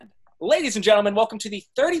Ladies and gentlemen, welcome to the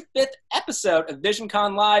 35th episode of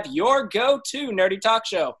Visioncon Live, your go-to nerdy talk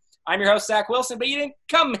show. I'm your host, Zach Wilson, but you didn't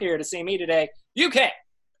come here to see me today. You came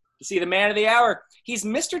to see the man of the hour. He's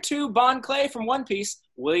Mr. 2 Bon Clay from One Piece,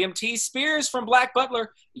 William T. Spears from Black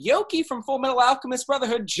Butler, Yoki from Fullmetal Alchemist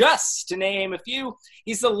Brotherhood, just to name a few.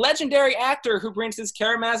 He's the legendary actor who brings his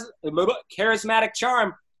charismatic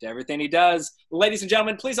charm to everything he does. Ladies and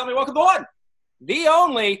gentlemen, please help me welcome the one, the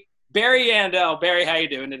only, Barry Yandell. Barry, how you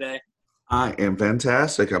doing today? I am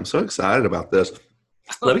fantastic. I'm so excited about this.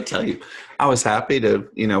 Let me tell you, I was happy to,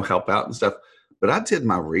 help out and stuff, but I did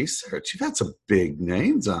my research. You've had some big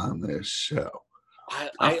names on this show.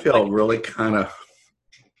 I feel really kind of,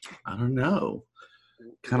 I don't know,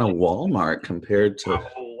 kind of Walmart compared to...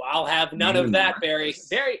 Oh, I'll have none of that, Barry.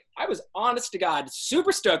 Barry, I was honest to God,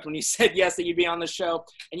 super stoked when you said yes that you'd be on the show.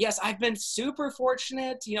 And yes, I've been super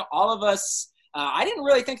fortunate. All of us... I didn't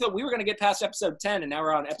really think that we were going to get past episode 10, and now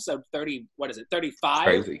we're on episode 30, 35?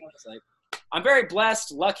 Crazy. I'm very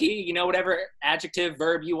blessed, lucky, whatever adjective,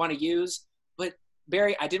 verb you want to use. But,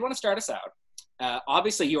 Barry, I did want to start us out.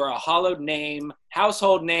 Obviously, you are a hallowed name,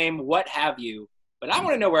 household name, what have you. But I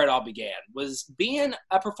want to know where it all began. Was being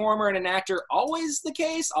a performer and an actor always the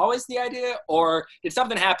case, always the idea? Or did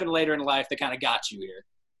something happen later in life that kind of got you here?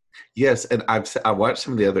 Yes, and I watched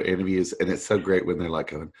some of the other interviews, and it's so great when they're like,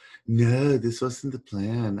 going, no, this wasn't the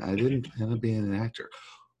plan. I didn't plan on being an actor.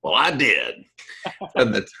 Well, I did.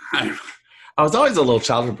 From the time, I was always a little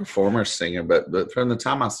childhood performer singer, but from the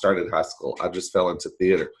time I started high school, I just fell into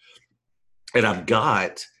theater. And I've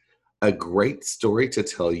got a great story to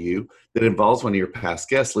tell you that involves one of your past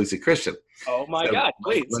guests, Lucy Christian. Oh, my God,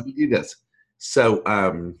 please. Let me do this. So,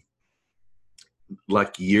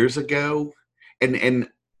 like years ago, and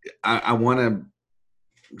I want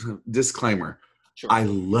to disclaimer. Sure. I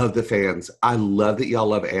love the fans. I love that y'all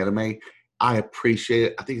love anime. I appreciate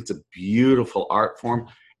it. I think it's a beautiful art form,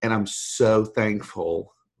 and I'm so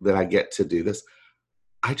thankful that I get to do this.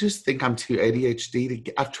 I just think I'm too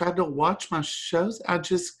ADHD I've tried to watch my shows.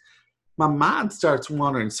 My mind starts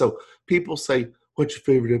wandering. So people say, what's your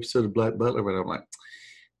favorite episode of Black Butler? But I'm like,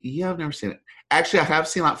 yeah, I've never seen it. Actually, I have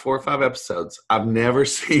seen like 4 or 5 episodes. I've never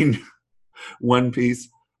seen One Piece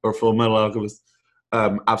or Fullmetal Alchemist.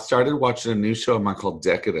 I've started watching a new show of mine called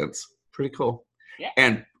Decadence. Pretty cool. Yeah.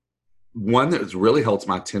 And one that really holds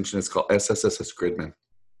my attention is called SSSS Gridman.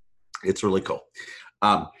 It's really cool.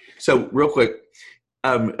 So real quick,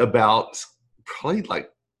 about probably like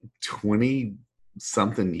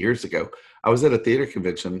 20-something years ago, I was at a theater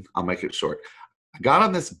convention. I'll make it short. I got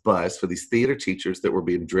on this bus for these theater teachers that were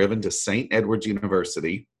being driven to St. Edward's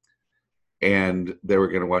University, and they were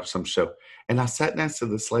going to watch some show. And I sat next to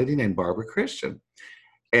this lady named Barbara Christian.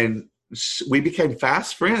 And we became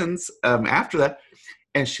fast friends after that.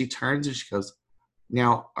 And she turns and she goes,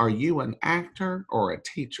 now, are you an actor or a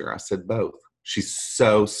teacher? I said, both. She's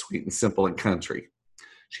so sweet and simple and country.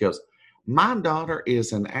 She goes, my daughter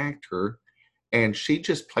is an actor, and she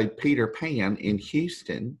just played Peter Pan in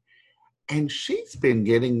Houston. And she's been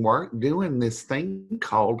getting work doing this thing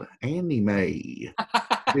called anime.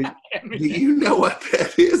 Do you know what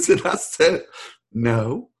that is? And I said,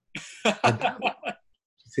 no, I don't.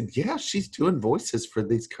 She said, yeah, she's doing voices for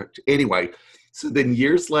these cartoons. Anyway, so then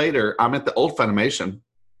years later, I'm at the old Funimation,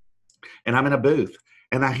 and I'm in a booth,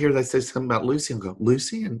 and I hear they say something about Lucy, and I go,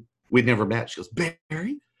 Lucy? And we'd never met. She goes,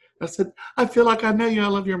 Barry? I said, I feel like I know you. I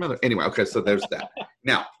love your mother. Anyway, okay, so there's that.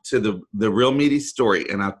 Now, to the real meaty story,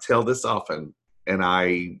 and I tell this often, and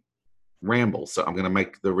I ramble, so I'm going to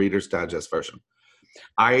make the Reader's Digest version.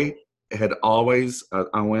 I had always,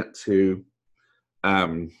 I went to,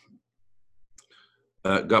 got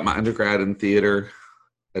my undergrad in theater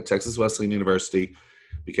at Texas Wesleyan University,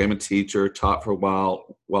 became a teacher, taught for a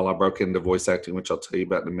while I broke into voice acting, which I'll tell you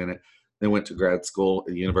about in a minute. Then went to grad school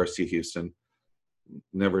at the University of Houston.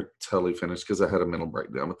 Never totally finished because I had a mental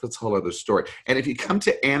breakdown, but that's a whole other story. And if you come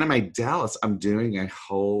to Anime Dallas, I'm doing a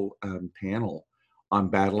whole panel on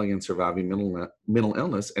battling and surviving mental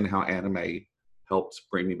illness and how anime helped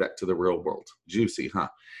bring me back to the real world. Juicy, huh?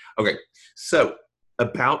 Okay, so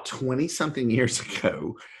about 20-something years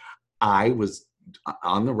ago, I was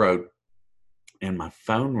on the road, and my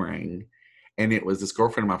phone rang, and it was this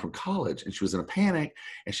girlfriend of mine from college, and she was in a panic,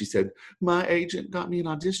 and she said, my agent got me an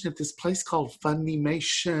audition at this place called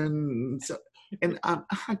Funimation, and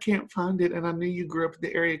I can't find it, and I knew you grew up in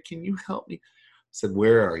the area. Can you help me? I said,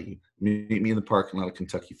 where are you? Meet me in the parking lot of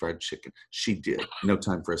Kentucky Fried Chicken. She did. No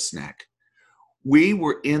time for a snack. We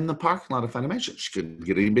were in the parking lot of Funimation. She couldn't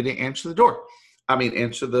get anybody to answer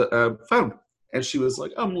the phone. And she was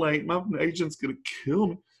like, I'm late. My agent's going to kill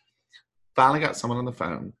me. Finally got someone on the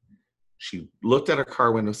phone. She looked at her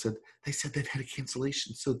car window, said, they said they've had a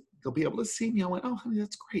cancellation, so they'll be able to see me. I went, oh, honey,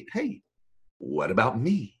 that's great. Hey, what about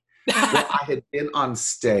me? Well, I had been on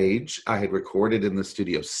stage. I had recorded in the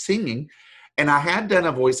studio singing, and I had done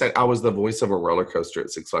a voice. I was the voice of a roller coaster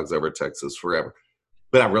at Six Flags Over Texas forever,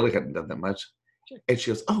 but I really hadn't done that much. Sure. And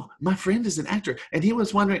she goes, oh, my friend is an actor, and he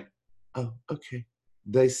was wondering, oh, okay.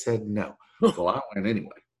 They said no. Well, I went anyway.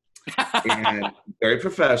 And very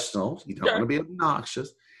professional. You don't want to be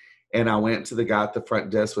obnoxious. And I went to the guy at the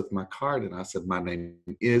front desk with my card, and I said, my name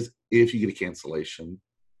is, if you get a cancellation,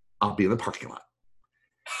 I'll be in the parking lot.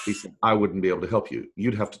 He said, I wouldn't be able to help you.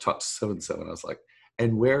 You'd have to talk to so-and-so. And I was like,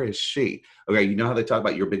 and where is she? Okay, you know how they talk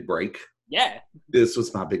about your big break? Yeah. This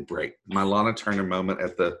was my big break. My Lana Turner moment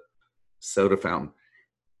at the soda fountain.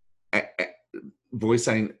 Voice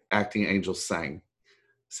acting angel sang.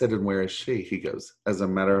 Said, and where is she? He goes, as a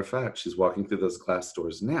matter of fact, she's walking through those glass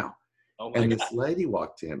doors now. Oh and God. This lady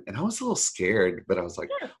walked in, and I was a little scared, but I was like,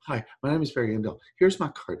 hi, my name is Barry Yandell. Here's my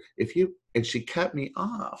card. And she cut me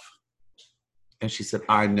off. And she said,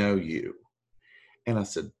 I know you. And I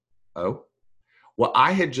said, oh. Well,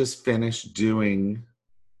 I had just finished doing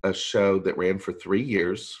a show that ran for 3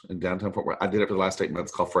 years in downtown Fort Worth. I did it for the last 8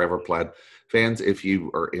 months called Forever Plaid. Fans, if you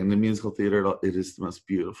are in the musical theater, it is the most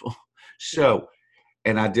beautiful show.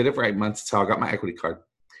 And I did it for 8 months. That's how I got my equity card.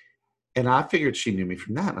 And I figured she knew me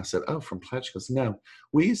from that. And I said, oh, from Plaid? She goes, no,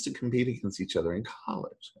 we used to compete against each other in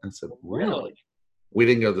college. And I said, really? We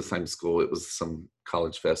didn't go to the same school. It was some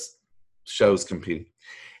college fest shows competing.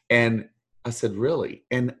 And I said, really?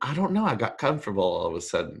 And I don't know. I got comfortable all of a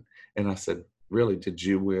sudden. And I said, really, did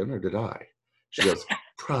you win or did I? She goes,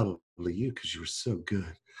 probably you, because you were so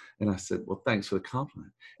good. And I said, well, thanks for the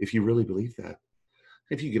compliment. If you really believe that,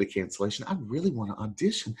 if you get a cancellation, I really want to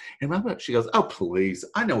audition. And she goes, oh, please,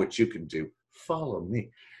 I know what you can do. Follow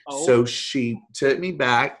me. Oh. So she took me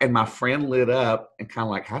back, and my friend lit up and kind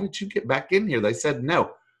of like, how did you get back in here? They said,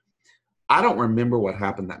 no. I don't remember what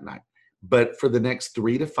happened that night. But for the next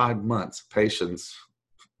 3 to 5 months, patients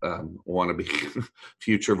want to be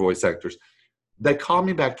future voice actors. They called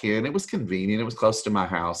me back in. It was convenient. It was close to my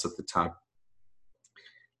house at the time.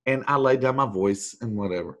 And I laid down my voice and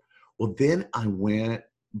whatever. Well, then I went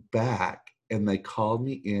back, and they called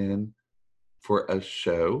me in for a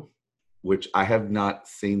show, which I have not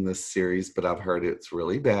seen this series, but I've heard it's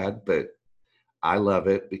really bad. But I love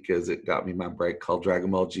it because it got me my break, called Dragon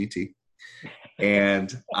Ball GT.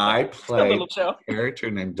 And I played a character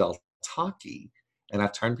named Daltaki, and I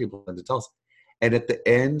turned people into dolls. And at the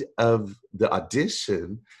end of the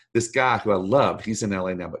audition, this guy who I love, he's in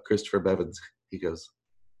LA now, but Christopher Bevins, he goes,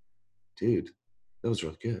 dude, that was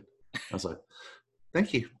really good. I was like,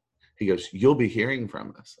 thank you. He goes, you'll be hearing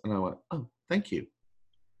from us. And I went, oh, thank you.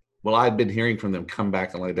 Well, I'd been hearing from them, come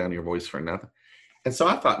back and lay down your voice for nothing. And so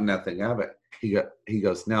I thought nothing of it. He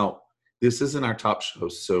goes, now, this isn't our top show,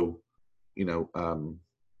 so,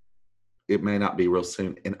 it may not be real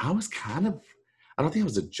soon. And I was I don't think I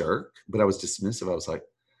was a jerk, but I was dismissive. I was like,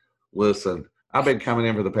 listen, I've been coming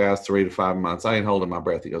in for the past 3 to 5 months. I ain't holding my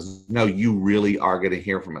breath. He goes, no, you really are going to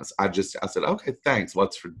hear from us. I said, okay, thanks.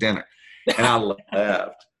 What's for dinner? And I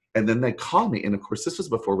left. And then they called me. And of course, this was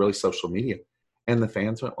before really social media. And the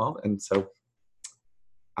fans went, well, and so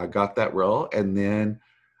I got that role. And then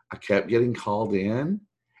I kept getting called in.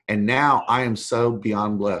 And now I am so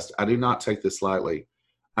beyond blessed. I do not take this lightly.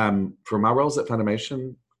 For my roles at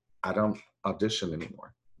Funimation, I don't audition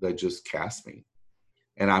anymore. They just cast me.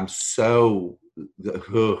 And I'm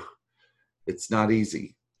it's not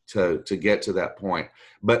easy to get to that point.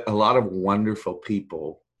 But a lot of wonderful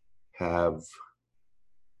people have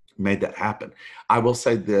made that happen. I will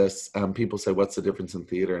say this. People say, what's the difference in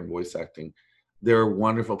theater and voice acting? There are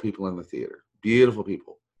wonderful people in the theater, beautiful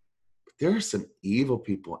people. But there are some evil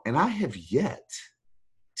people. And I have yet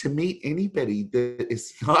to meet anybody that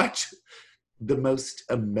is not the most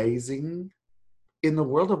amazing in the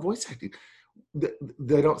world of voice acting.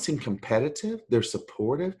 They don't seem competitive. They're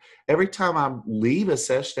supportive. Every time I leave a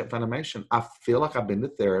session at Funimation, I feel like I've been to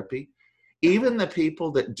therapy. Even the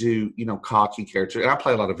people that do, cocky characters, and I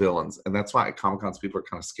play a lot of villains, and that's why at Comic-Cons people are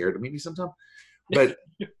kind of scared to meet me sometimes. But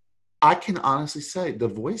I can honestly say the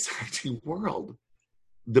voice acting world,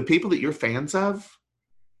 the people that you're fans of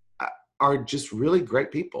are just really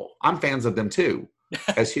great people. I'm fans of them too,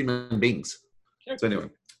 as human beings. So anyway.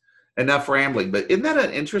 Enough rambling, but isn't that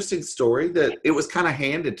an interesting story that it was kind of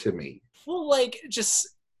handed to me? Well,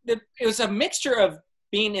 it was a mixture of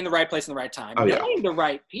being in the right place in the right time, knowing the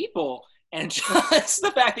right people, And just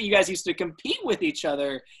the fact that you guys used to compete with each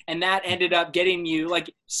other, and that ended up getting you like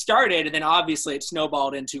started, and then obviously it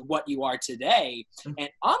snowballed into what you are today. And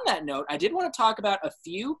on that note, I did want to talk about a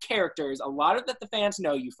few characters, a lot of that the fans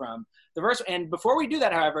know you from. The first, and before we do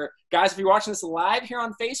that, however, guys, if you're watching this live here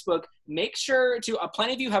on Facebook, make sure to,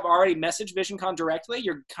 plenty of you have already messaged Visioncon directly,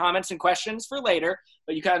 your comments and questions for later,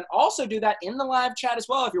 but you can also do that in the live chat as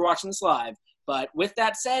well if you're watching this live. But with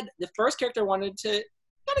that said, the first character I wanted to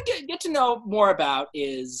kind of get to know more about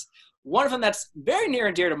is one of them that's very near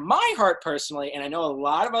and dear to my heart personally, and I know a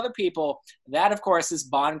lot of other people. That, of course, is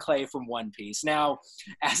Bon Clay from One Piece. Now,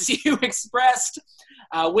 as you expressed,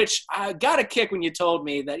 which I got a kick when you told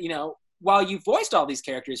me that, you know, while you voiced all these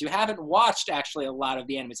characters, you haven't watched actually a lot of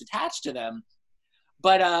the animes attached to them.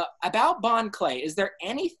 But about Bon Clay, is there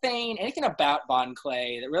anything about Bon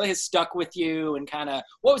Clay that really has stuck with you, and kind of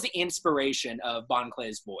what was the inspiration of Bon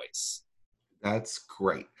Clay's voice? That's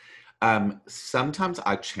great. Sometimes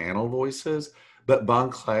I channel voices, but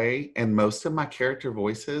Bon Clay and most of my character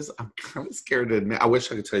voices, I'm kind of scared to admit. I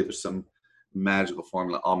wish I could tell you there's some magical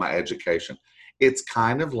formula on my education. It's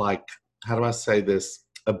kind of like, how do I say this?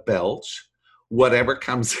 A belch, whatever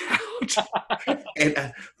comes out.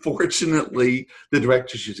 And fortunately, the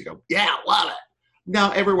directors used to go, yeah, love it.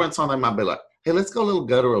 Now, every once in a while, I might be like, hey, let's go a little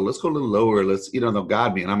guttural, let's go a little lower, they'll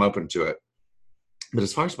guide me, and I'm open to it. But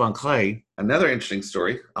as far as Bon Clay, another interesting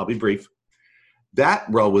story, I'll be brief. That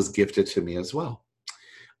role was gifted to me as well.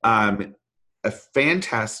 A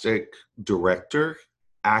fantastic director,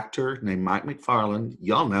 actor named Mike McFarland.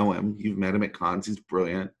 Y'all know him. You've met him at cons. He's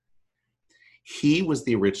brilliant. He was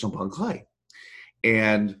the original Bon Clay.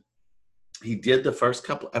 And he did the first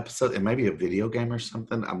couple episodes, and maybe a video game or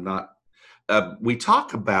something. I'm not. We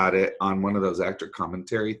talk about it on one of those actor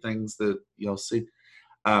commentary things that you'll see.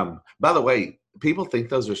 By the way, people think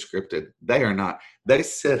those are scripted. They are not. They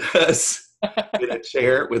sit us in a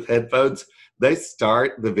chair with headphones. They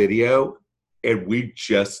start the video, and we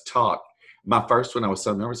just talk. My first one, I was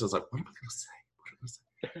so nervous. I was like, what am I going to say? What am I going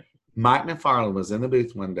to say? Mike McFarland was in the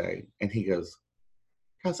booth one day, and he goes,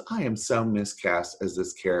 guys, I am so miscast as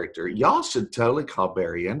this character. Y'all should totally call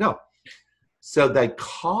Barry Yandell. So they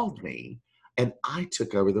called me, and I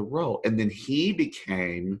took over the role. And then he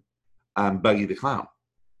became Buggy the Clown.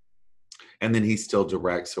 And then he still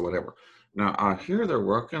directs or whatever. Now, I hear they're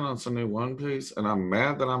working on some new One Piece, and I'm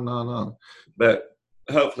mad that I'm not on. But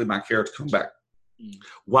hopefully my character come back.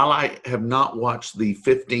 While I have not watched the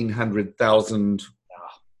 1,500,000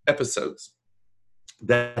 episodes,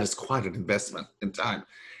 that is quite an investment in time.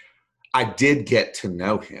 I did get to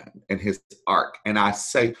know him and his arc. And I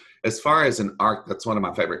say, as far as an arc, that's one of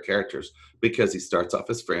my favorite characters, because he starts off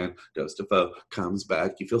as friend, goes to foe, comes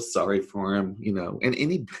back, you feel sorry for him, and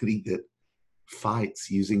anybody that fights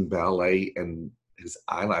using ballet and his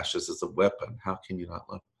eyelashes as a weapon, how can you not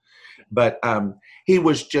love him? But he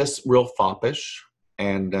was just real foppish,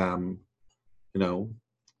 and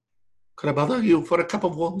could I bother you for a cup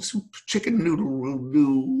of warm soup, chicken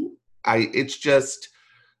noodle? It's just,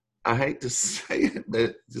 I hate to say it, but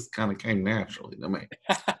it just kind of came naturally to me.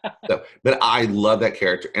 But I love that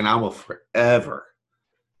character, and I will forever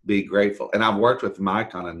be grateful. And I've worked with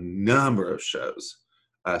Mike on a number of shows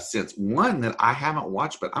since. One that I haven't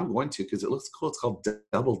watched, but I'm going to because it looks cool. It's called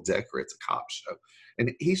Double Decker. It's a cop show.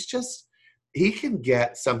 And he can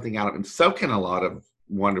get something out of him. So can a lot of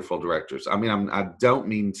wonderful directors. I mean, I don't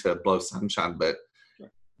mean to blow sunshine, but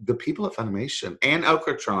the people at Funimation and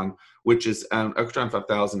Okratron, which is Okratron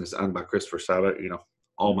 5000 is owned by Christopher Sabat,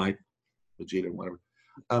 All Might, Vegeta, and whatever.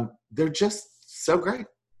 They're just so great,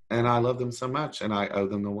 and I love them so much, and I owe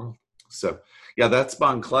them the world. So, yeah, that's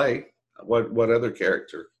Bon Clay. What other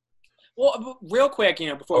character? Well, real quick,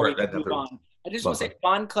 before we move on, I just want to say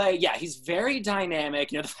Bon Clay, yeah, he's very dynamic.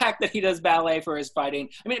 The fact that he does ballet for his fighting,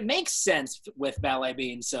 I mean, it makes sense with ballet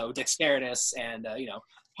being so dexterous and,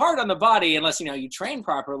 hard on the body unless, you train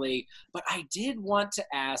properly. But I did want to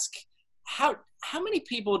ask, how many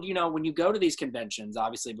people, when you go to these conventions,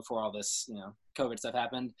 obviously before all this, COVID stuff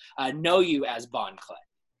happened, know you as Bon Clay?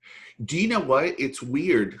 Do you know what? It's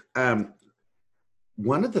weird.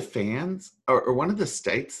 One of the fans, or one of the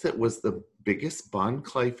states that was the biggest Bon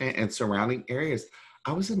Clay fan and surrounding areas,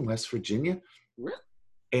 I was in West Virginia. Really?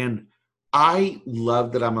 And I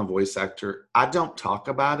love that I'm a voice actor. I don't talk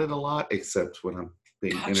about it a lot, except when I'm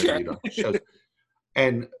being interviewed on shows.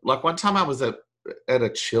 And like one time I was at a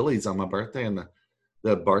Chili's on my birthday, and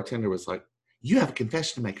the bartender was like, you have a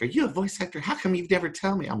confession to make. Are you a voice actor? How come you've never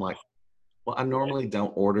tell me? I'm like, well, I normally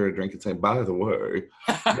don't order a drink and say, by the way.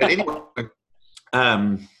 But anyway,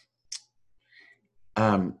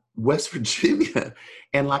 West Virginia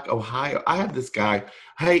and like Ohio. I have this guy.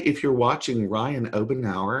 Hey, if you're watching, Ryan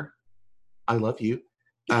Obenauer, I love you.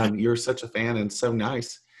 You're such a fan and so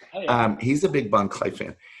nice. Oh, yeah. He's a big Bon Clay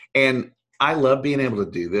fan. And I love being able to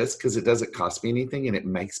do this because it doesn't cost me anything and it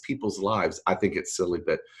makes people's lives. I think it's silly,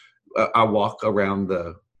 but I walk around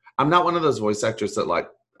I'm not one of those voice actors that like,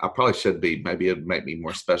 I probably should be. Maybe it'd make me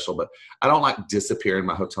more special, but I don't like disappear in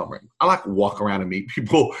my hotel room. I like walk around and meet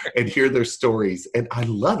people and hear their stories. And I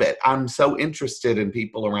love it. I'm so interested in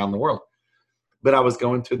people around the world. But I was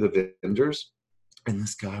going through the vendors and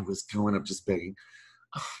this guy was going up just begging,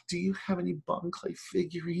 oh, do you have any Bon Clay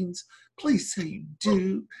figurines? Please say you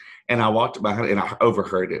do. And I walked behind and I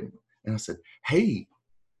overheard him. And I said, hey,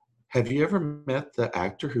 have you ever met the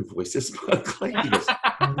actor who voices Bon Clay? He goes,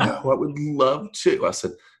 no, I would love to. I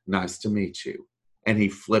said, nice to meet you. And he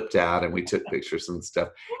flipped out and we took pictures and stuff.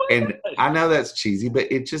 And I know that's cheesy,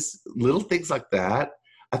 but it just little things like that.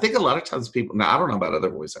 I think a lot of times people, now I don't know about other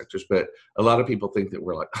voice actors, but a lot of people think that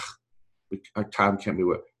we're like, our time can't be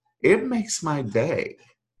what. It makes my day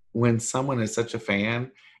when someone is such a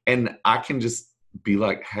fan and I can just be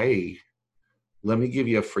like, hey, let me give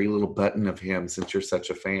you a free little button of him since you're such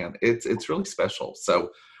a fan. It's really special. So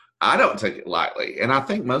I don't take it lightly. And I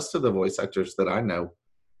think most of the voice actors that I know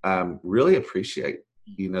really appreciate,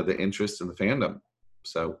 the interest in the fandom.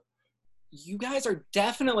 So you guys are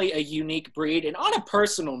definitely a unique breed. And on a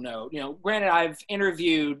personal note, granted, I've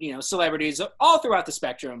interviewed, celebrities all throughout the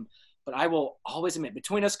spectrum, but I will always admit,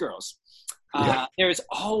 between us girls, there's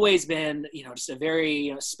always been, just a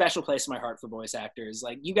very special place in my heart for voice actors.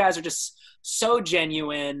 Like, you guys are just so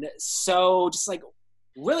genuine, so just like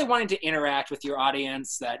really wanting to interact with your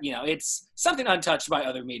audience that, it's something untouched by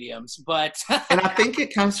other mediums. But and I think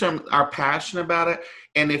it comes from our passion about it.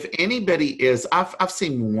 And if anybody is, I've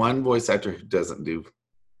seen one voice actor who doesn't do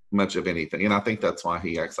much of anything. And I think that's why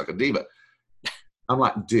he acts like a diva. I'm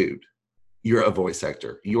like, dude, you're a voice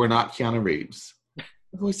actor. You are not Keanu Reeves.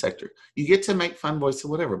 A voice actor. You get to make fun voice or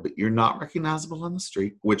whatever, but you're not recognizable on the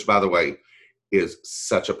street, which, by the way, is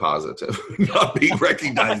such a positive, not being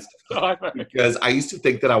recognized. Because I used to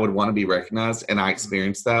think that I would want to be recognized, and I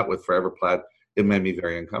experienced that with Forever Plaid. It made me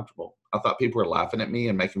very uncomfortable. I thought people were laughing at me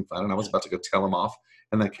and making fun, and I was about to go tell them off,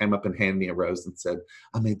 and they came up and handed me a rose and said,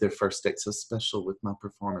 I made their first date so special with my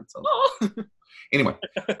performance. Anyway,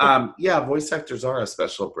 voice actors are a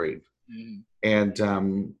special breed. And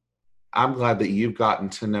I'm glad that you've gotten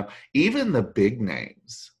to know even the big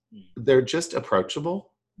names. They're just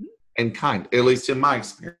approachable and kind, at least in my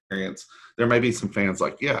experience. There may be some fans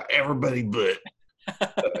like, yeah, everybody but.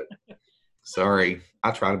 Sorry,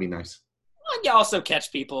 I try to be nice. Well, you also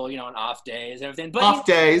catch people, on off days and everything. But off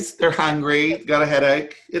days, they're hungry, got a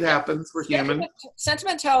headache. It happens. We're human.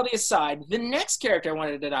 Sentimentality aside, the next character I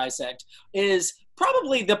wanted to dissect is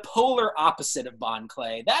probably the polar opposite of Bon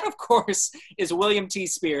Clay. That, of course, is William T.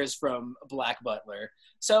 Spears from Black Butler.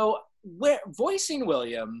 So, voicing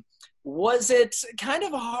William, was it kind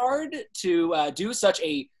of hard to do so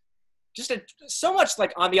much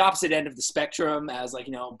like on the opposite end of the spectrum as like,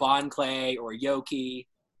 Bon Clay or Yoki?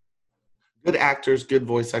 Good actors, good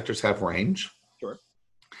voice actors have range. Sure.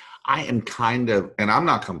 I am kind of, and I'm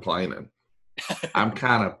not complaining, I'm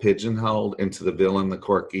kind of pigeonholed into the villain, the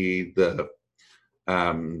quirky, the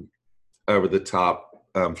over-the-top,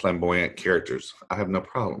 flamboyant characters. I have no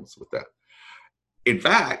problems with that. In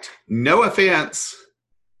fact, no offense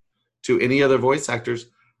to any other voice actors,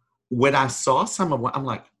 when I saw some of what, I'm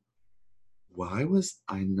like, why was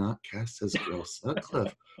I not cast as Earl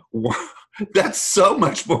Sutcliffe? That's so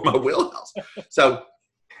much more my wheelhouse. So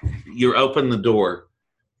you open the door.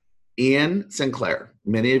 Ian Sinclair,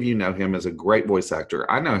 many of you know him as a great voice actor.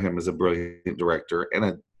 I know him as a brilliant director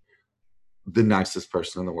and the nicest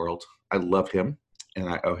person in the world. I love him and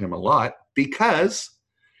I owe him a lot because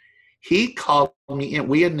he called me in.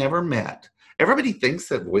 We had never met. Everybody thinks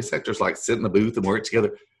that voice actors like sit in the booth and work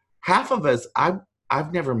together. Half of us,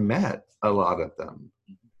 I've never met a lot of them.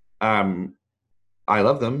 I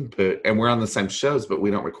love them, and we're on the same shows, but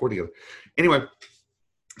we don't record together. Anyway,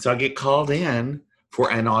 so I get called in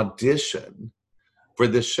for an audition for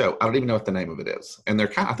this show. I don't even know what the name of it is. And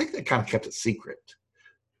I think they kind of kept it secret.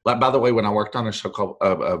 Like, by the way, when I worked on a show called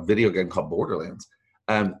a video game called Borderlands,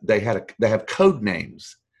 they have code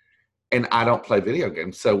names, and I don't play video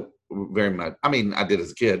games, so very much. I mean, I did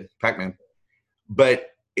as a kid, Pac-Man, but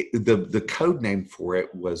the code name for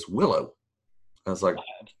it was Willow. I was like,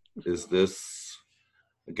 is this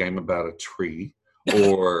a game about a tree?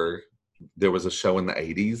 Or there was a show in the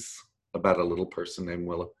 80s about a little person named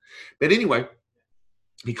Willow. But anyway,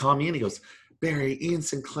 he called me and he goes, Barry, Ian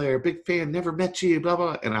Sinclair, big fan, never met you, blah,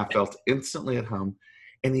 blah. And I felt instantly at home.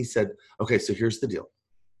 And he said, okay, so here's the deal.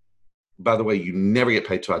 By the way, you never get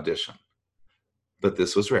paid to audition, but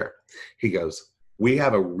this was rare. He goes, we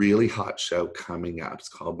have a really hot show coming up. It's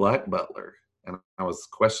called Black Butler. And I was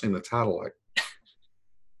questioning the title, like,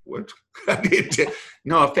 what?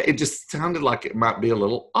 No, it just sounded like it might be a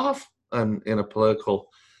little off in a political.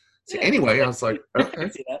 So anyway, I was like, okay. I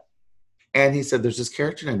can see that. And he said, there's this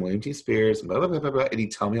character named William T. Spears, and blah, blah, blah, blah, blah. And he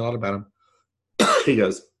told me a lot about him. He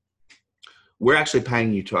goes, we're actually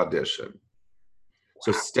paying you to audition.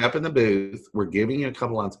 So step in the booth. We're giving you a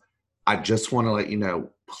couple lines. I just want to let you know,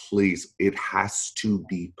 please, it has to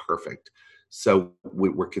be perfect. So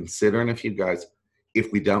we're considering a few guys.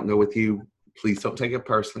 If we don't go with you, please don't take it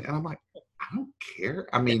personally. And I'm like, I don't care.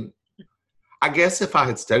 I mean, I guess if I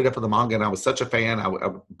had studied up on the manga and I was such a fan,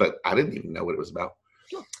 but I didn't even know what it was about.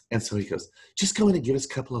 Sure. And so he goes, just go in and give us a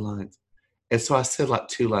couple of lines. And so I said like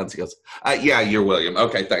 2 lines. He goes, yeah, you're William.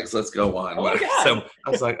 Okay, thanks. Let's go on. Oh, so I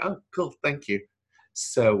was like, oh, cool. Thank you.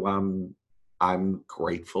 So I'm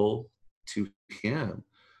grateful to him.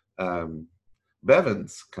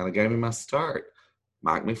 Bevins kind of gave me my start.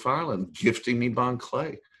 Mike McFarland gifting me Bon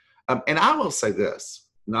Clay. And I will say this,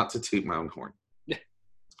 not to toot my own horn.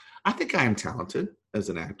 I think I am talented as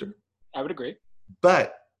an actor. I would agree.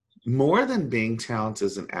 But more than being talented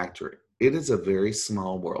as an actor, it is a very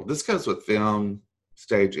small world. This goes with film,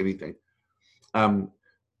 stage, anything.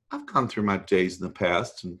 I've gone through my days in the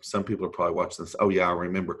past, and some people are probably watching this. Oh, yeah, I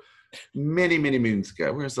remember many, many moons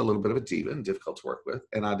ago, where I was a little bit of a diva and difficult to work with,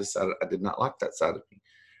 and I decided I did not like that side of me.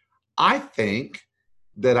 I think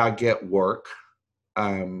that I get work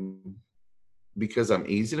because I'm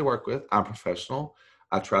easy to work with. I'm professional.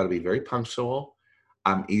 I try to be very punctual.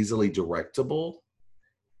 I'm easily directable,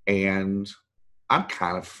 and I'm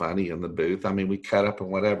kind of funny in the booth. I mean, we cut up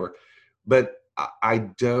and whatever, but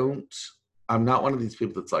I'm not one of these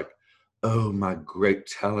people that's like, oh, my great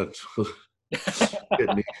talent.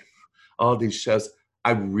 All these shows.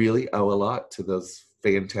 I really owe a lot to those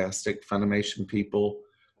fantastic Funimation people.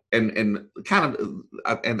 And kind of,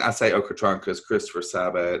 and I say Okatronkas, Christopher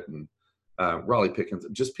Sabat, and Raleigh Pickens,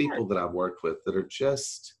 just people that I've worked with that are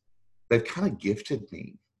just, they've kind of gifted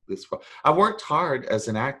me this. I worked hard as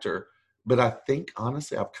an actor, but I think,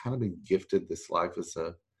 honestly, I've kind of been gifted this life as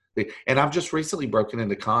a thing. And I've just recently broken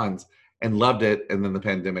into cons and loved it, and then the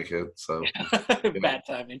pandemic hit. So bad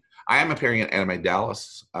timing. I am appearing at Anime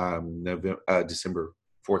Dallas, December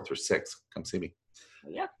 4th or 6th. Come see me.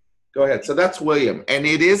 Yeah. Go ahead. So that's William, and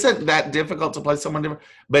it isn't that difficult to play someone different.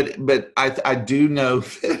 But I do know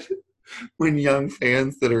that when young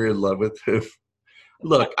fans that are in love with him,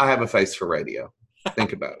 look, I have a face for radio.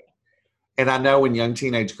 Think about it. And I know when young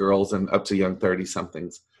teenage girls and up to young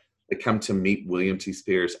 30-somethings, they come to meet William T.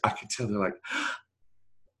 Spears, I can tell they're like,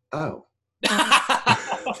 oh.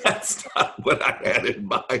 That's not what I had in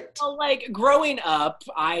mind. Well, like, growing up,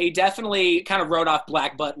 I definitely kind of wrote off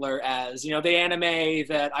Black Butler as, the anime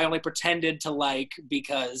that I only pretended to like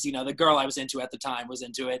because, the girl I was into at the time was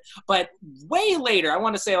into it. But way later, I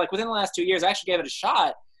want to say, like, within the last 2 years, I actually gave it a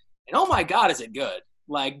shot. And oh my God, is it good.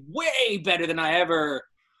 Like, way better than I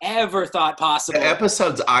ever thought possible. The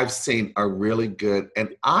episodes I've seen are really good.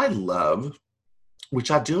 And I love, which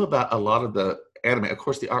I do about a lot of the anime, of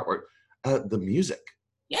course, the artwork, the music.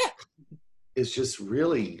 Yeah. It's just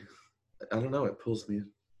really, I don't know, it pulls me in.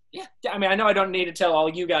 Yeah. I mean, I know I don't need to tell all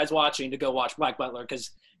you guys watching to go watch Black Butler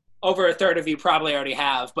because over a third of you probably already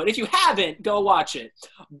have. But if you haven't, go watch it.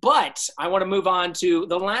 But I want to move on to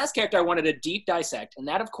the last character I wanted to deep dissect. And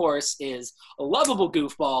that, of course, is a lovable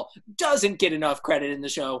goofball. Doesn't get enough credit in the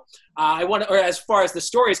show. Or as far as the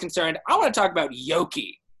story is concerned, I want to talk about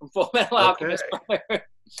Yoki from Fullmetal Alchemist Brotherhood.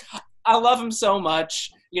 I love him so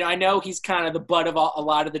much. I know he's kind of the butt of a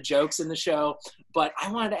lot of the jokes in the show, but I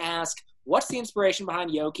wanted to ask, what's the inspiration behind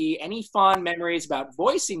Yoki? Any fond memories about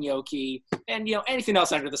voicing Yoki? And, anything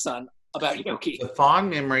else under the sun about Yoki? The fond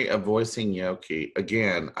memory of voicing Yoki,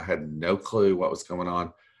 again, I had no clue what was going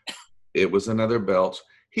on. It was another belch.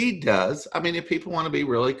 He does. I mean, if people want to be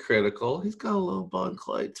really critical, he's got a little Bon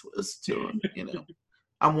Clay twist to him,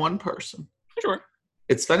 I'm one person. Sure.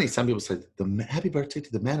 It's funny. Some people say, happy birthday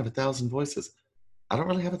to the man of 1,000 voices. I don't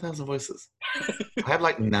really have 1,000 voices. I have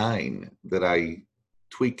like 9 that I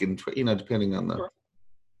tweak and, depending on the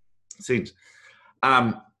scenes.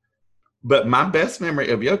 But my best memory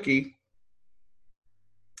of Yoki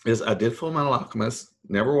is I did Fullmetal Alchemist,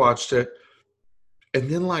 never watched it. And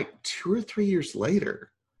then like 2 or 3 years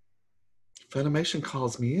later, Funimation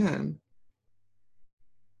calls me in.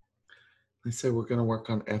 They say, we're going to work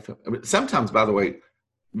on FM. I mean, sometimes, by the way,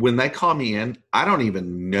 when they call me in, I don't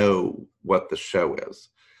even know what the show is.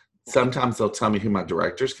 Sometimes they'll tell me who my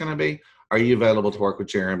director's going to be, are you available to work with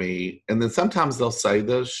Jeremy? And then sometimes they'll say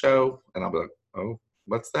the show, and I'll be like, oh,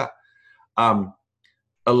 what's that?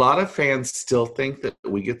 A lot of fans still think that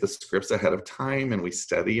we get the scripts ahead of time and we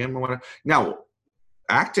study them or whatever. Now,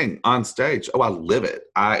 acting on stage, I live it.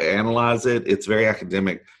 I analyze it. It's very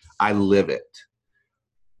academic. I live it.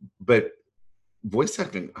 But voice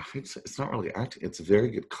acting, it's not really acting. It's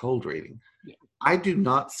very good cold reading. Yeah. I do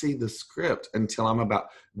not see the script until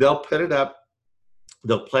they'll put it up.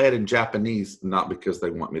 They'll play it in Japanese, not because they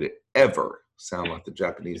want me to ever sound like the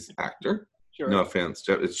Japanese actor. Sure. No offense.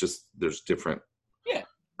 It's just there's different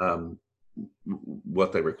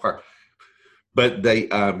what they require. But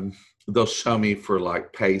they'll show me for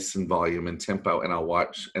like pace and volume and tempo, and I'll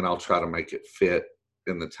watch and I'll try to make it fit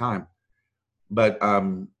in the time. But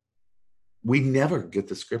we never get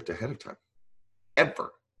the script ahead of time.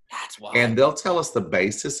 Ever. That's why. And they'll tell us the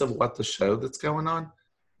basis of what the show that's going on,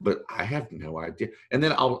 but I have no idea. And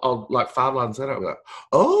then I'll like 5 lines later, I'll be like,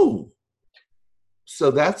 oh, so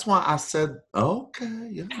that's why I said, okay,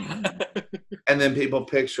 yeah. And then people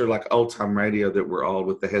picture like old time radio that we're all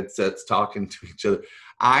with the headsets talking to each other.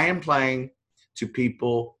 I am playing to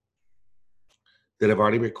people that have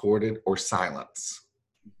already recorded or silence.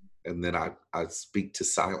 And then I speak to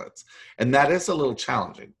silence. And that is a little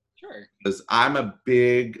challenging. Sure. Because I'm a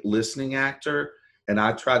big listening actor, and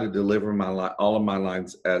I try to deliver all of my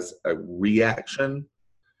lines as a reaction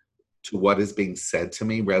to what is being said to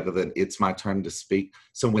me rather than it's my turn to speak.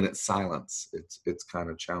 So when it's silence, it's kind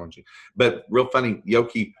of challenging. But real funny,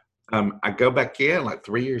 Yoki, I go back in like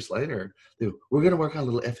 3 years later, we're going to work on a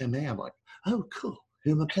little FMA. I'm like, oh, cool.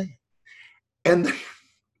 Who am I playing? And they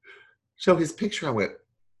show his picture. I went,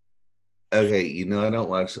 okay, I don't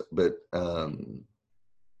watch it, but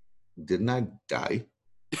didn't I die?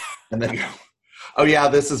 And they go, oh, yeah,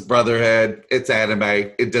 this is Brotherhood. It's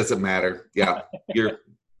anime. It doesn't matter. Yeah, you're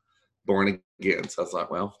born again. So I was like,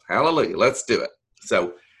 well, hallelujah, let's do it.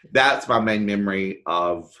 So that's my main memory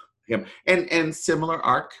of him. And similar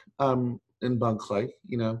arc in Bug Clay.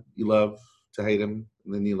 You love to hate him,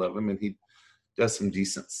 and then you love him, and he does some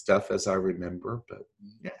decent stuff as I remember. But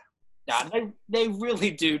yeah. Yeah, they really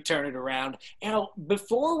do turn it around.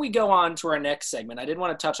 Before we go on to our next segment, I did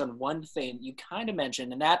want to touch on one thing you kind of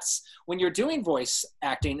mentioned, and that's when you're doing voice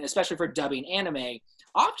acting, especially for dubbing anime,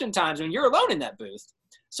 oftentimes when you're alone in that booth.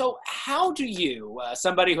 So how do you,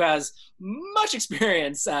 somebody who has much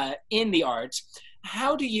experience in the art,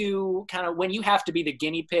 how do you kind of, when you have to be the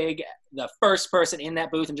guinea pig, the first person in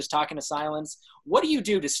that booth and just talking to silence, what do you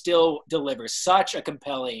do to still deliver such a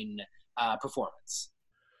compelling performance?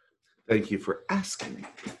 Thank you for asking.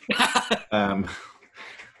 I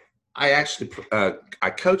actually, I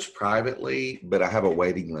coach privately, but I have a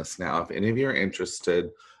waiting list now. If any of you are interested,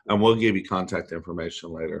 and we'll give you contact information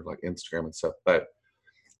later, like Instagram and stuff. But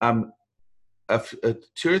 2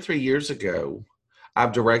 or 3 years ago,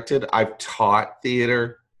 I've taught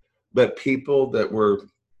theater, but people that were,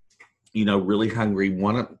 really hungry,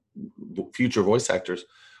 future voice actors,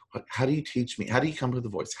 like, how do you teach me? How do you come to the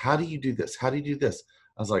voice? How do you do this? How do you do this?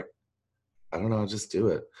 I was like, I don't know, I'll just do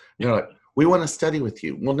it. Like, we want to study with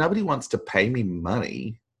you. Well, nobody wants to pay me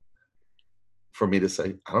money for me to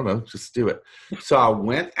say, I don't know, just do it. So I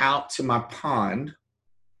went out to my pond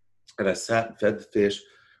and I sat and fed the fish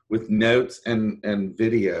with notes and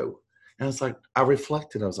video. And I was like, I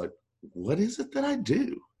reflected. I was like, what is it that I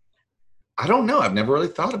do? I don't know. I've never really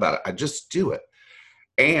thought about it. I just do it.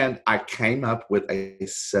 And I came up with a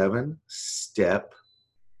 7-step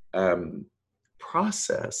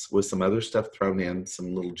process with some other stuff thrown in,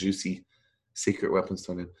 some little juicy secret weapons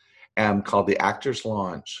thrown in, called the Actor's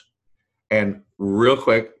Launch. And real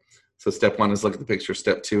quick, so step 1 is look at the picture.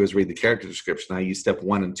 Step 2 is read the character description. I use step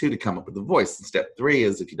 1 and 2 to come up with the voice. And step 3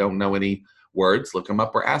 is if you don't know any words, look them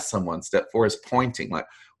up or ask someone. Step 4 is pointing. Like,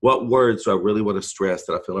 what words do I really want to stress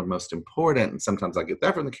that I feel are most important? And sometimes I get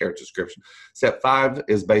that from the character description. Step 5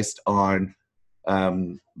 is based on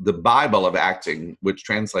the Bible of acting, which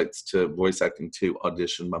translates to voice acting to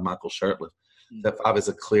audition by Michael Shirtliff. Step 5 is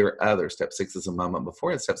a clear other. Step 6 is a moment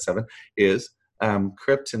before. And step 7 is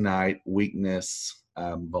kryptonite, weakness,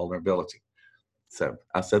 vulnerability. So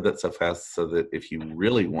I said that so fast so that if you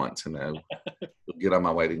really want to know, you'll get on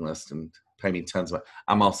my waiting list and pay me tons of.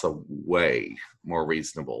 I'm also way more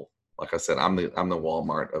reasonable. Like I said, I'm the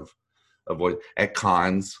Walmart of voice at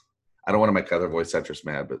cons. I don't want to make other voice actors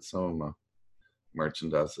mad, but some of my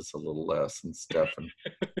merchandise is a little less and stuff. And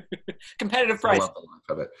competitive price. I love the life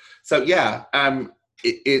of it. So yeah,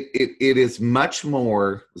 it is much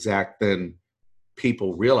more, Zach, than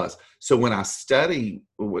people realize. So when I study,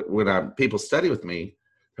 people study with me,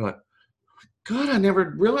 they're like, God, I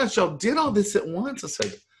never realized y'all did all this at once. I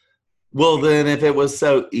said, Well, then if it was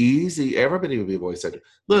so easy, everybody would be a voice actor.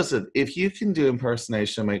 Listen, if you can do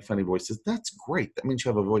impersonation, make funny voices, that's great. That means you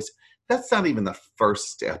have a voice. That's not even the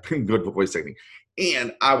first step in good voice acting.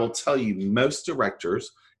 And I will tell you, most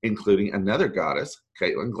directors, including another goddess,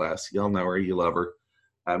 Caitlin Glass, y'all know her, you love her.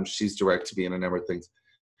 She's directed me in a number of things.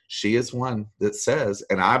 She is one that says,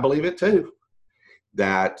 and I believe it too,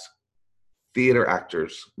 that theater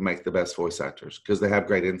actors make the best voice actors because they have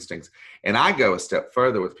great instincts. And I go a step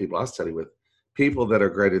further with people I study with, people that are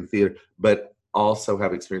great in theater, but also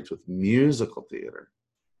have experience with musical theater.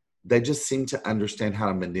 They just seem to understand how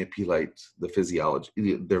to manipulate the physiology,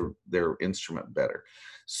 their instrument better.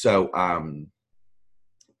 So,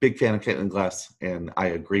 big fan of Caitlin Glass, and I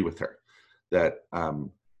agree with her that,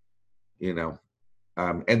 and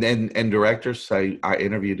directors say, I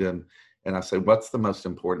interviewed them, and I said, what's the most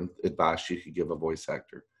important advice you could give a voice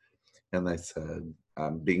actor? And they said,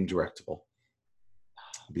 being directable.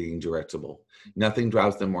 Being directable. Nothing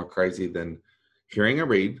drives them more crazy than hearing a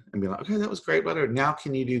read and being like, okay, that was great, but now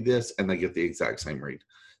can you do this? And they get the exact same read.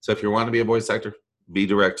 So if you want to be a voice actor, be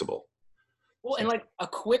directable. Well, and like a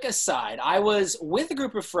quick aside, I was with a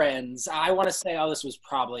group of friends. I want to say, this was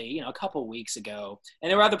probably, a couple weeks ago.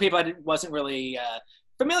 And there were other people I wasn't really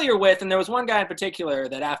familiar with. And there was one guy in particular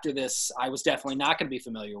that after this, I was definitely not going to be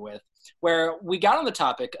familiar with, where we got on the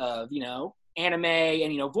topic of, anime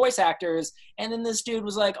and, voice actors. And then this dude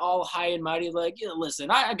was like all high and mighty, like,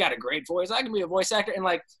 listen, I got a great voice. I can be a voice actor. And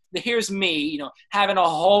like, here's me, having a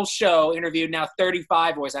whole show interviewed now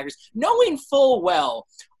 35 voice actors, knowing full well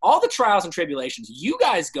all the trials and tribulations you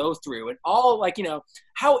guys go through and all like,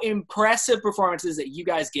 how impressive performances that you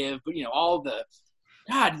guys give, but all the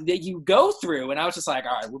God that you go through. And I was just like,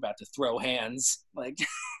 all right, we're about to throw hands like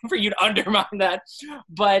for you to undermine that.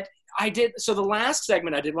 But I did. So the last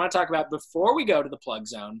segment I did want to talk about before we go to the plug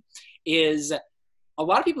zone is a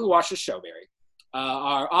lot of people who watch the show, Barry,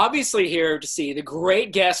 are obviously here to see the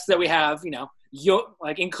great guests that we have,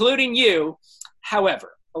 including you.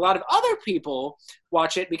 However, a lot of other people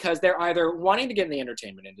watch it because they're either wanting to get in the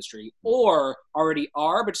entertainment industry or already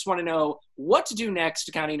are, but just want to know what to do next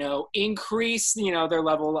to kind of, increase, their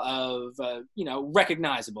level of,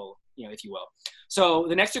 recognizable, if you will. So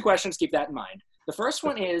the next two questions, keep that in mind. The first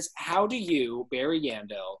one is, how do you, Barry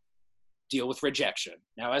Yandell, deal with rejection?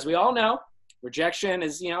 Now, as we all know, rejection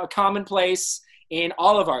is, a commonplace in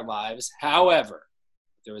all of our lives. However,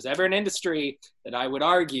 if there was ever an industry that I would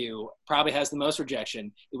argue probably has the most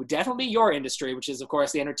rejection, it would definitely be your industry, which is, of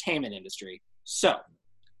course, the entertainment industry. So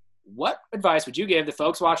what advice would you give the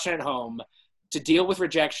folks watching at home to deal with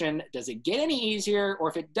rejection? Does it get any easier? Or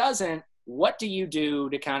if it doesn't, what do you do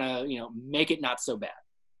to kind of, make it not so bad?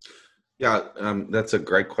 Yeah, that's a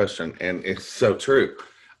great question. And it's so true.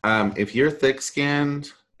 If you're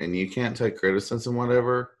thick-skinned and you can't take criticism,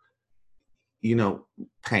 whatever,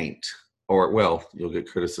 paint. Or, well, you'll get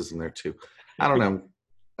criticism there too. I don't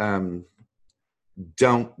know.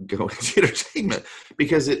 Don't go into entertainment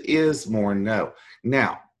because it is more no.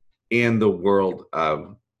 Now, in the world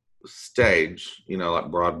of stage,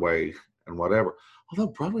 like Broadway and whatever,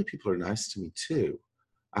 although Broadway people are nice to me too.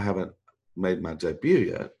 I haven't made my debut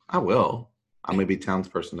yet. I will. I may be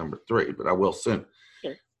townsperson number 3, but I will soon.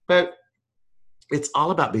 Sure. But it's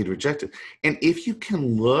all about being rejected. And if you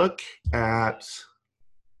can look at,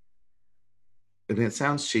 and it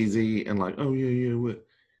sounds cheesy and like, oh, yeah.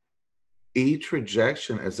 Each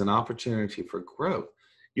rejection as an opportunity for growth.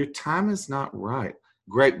 Your time is not right.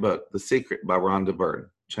 Great book, The Secret by Rhonda Byrne.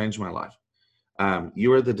 Changed my life.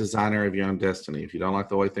 You are the designer of your own destiny. If you don't like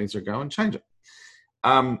the way things are going, change it.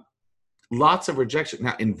 Lots of rejection.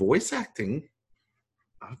 Now, in voice acting,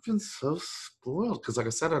 I've been so spoiled because, like I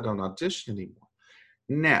said, I don't audition anymore.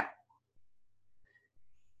 Now,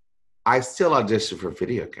 I still audition for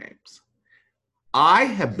video games. I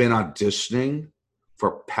have been auditioning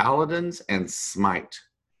for Paladins and Smite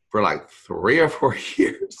for like 3 or 4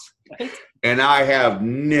 years. Right. And I have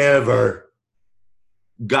never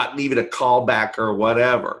gotten even a call back or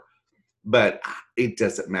whatever. But it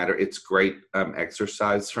doesn't matter. It's great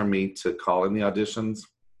exercise for me to call in the auditions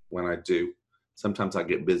when I do. Sometimes I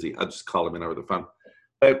get busy. I'll just call them in over the phone.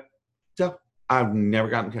 But no, I've never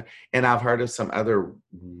gotten, and I've heard of some other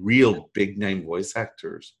real big name voice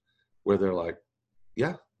actors where they're like,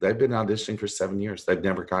 yeah, they've been auditioning for 7 years. They've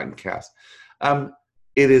never gotten cast.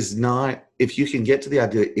 It is not, if you can get to the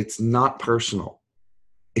idea, it's not personal.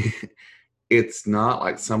 It's not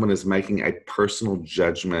like someone is making a personal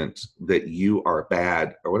judgment that you are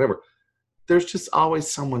bad or whatever. There's just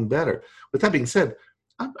always someone better. With that being said,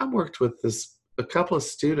 I worked with a couple of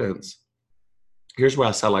students. Here's where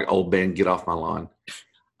I sound like old Ben, get off my lawn.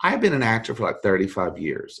 I've been an actor for like 35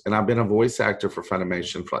 years, and I've been a voice actor for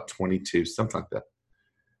Funimation for like 22, something like that.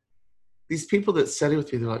 These people that study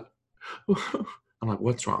with me, they're like, I'm like,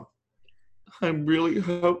 what's wrong? I really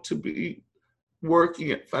hope to be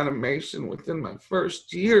working at Funimation within my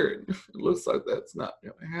first year. It looks like that's not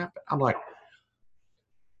going to happen. I'm like,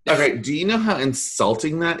 okay, do you know how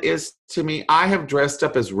insulting that is to me? I have dressed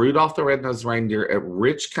up as Rudolph the Red-Nosed Reindeer at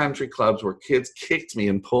rich country clubs where kids kicked me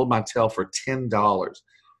and pulled my tail for $10.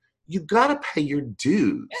 You've got to pay your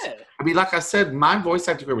dues. Yeah. I mean, like I said, my voice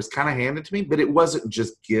acting career was kind of handed to me, but it wasn't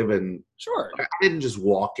just given. Sure. I didn't just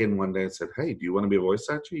walk in one day and said, hey, do you want to be a voice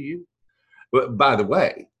actor? But by the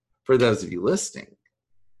way, for those of you listening,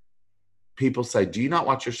 people say, do you not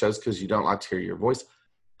watch your shows because you don't like to hear your voice?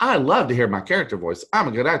 I love to hear my character voice. I'm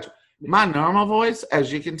a good actor. My normal voice,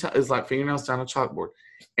 as you can tell, is like fingernails down a chalkboard.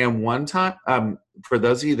 And one time, for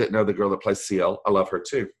those of you that know the girl that plays CL, I love her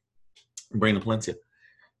too, Brina Palencia.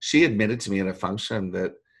 She admitted to me at a function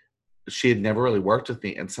that she had never really worked with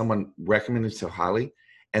me, and someone recommended so highly.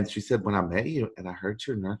 And she said, when I met you and I heard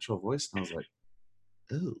your natural voice, and I was like,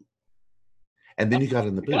 ooh. And then you got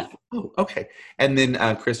in the booth. Oh, okay. And then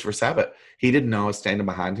Christopher Sabat, he didn't know I was standing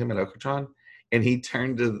behind him at Okratron. And he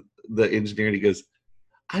turned to the engineer and he goes,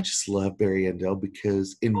 I just love Barry Yandell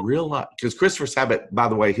because in real life, because Christopher Sabat, by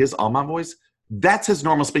the way, his All My voice, that's his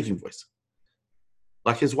normal speaking voice.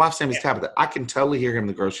 Like his wife's name is Tabitha. I can totally hear him in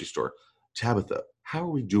the grocery store. Tabitha, how are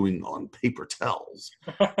we doing on paper towels?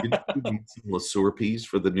 Did you need some LeSueur peas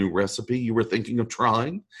for the new recipe you were thinking of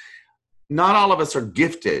trying? Not all of us are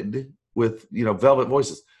gifted with, velvet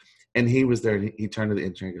voices. And he was there and he turned to the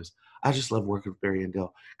engineer and goes, I just love working with Barry Yandell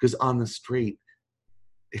because on the street,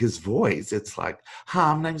 his voice, it's like,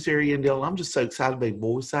 hi, my name's Barry Yandell. I'm just so excited to be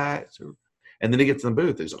voice actor. And then he gets in the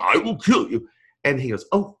booth. He's like, I will kill you. And he goes,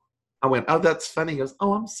 oh, I went, oh, that's funny. He goes,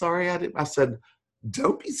 oh, I'm sorry. I said,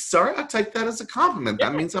 don't be sorry. I take that as a compliment.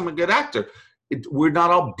 That means I'm a good actor. We're not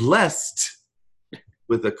all blessed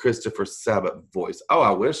with a Christopher Sabat voice. Oh, I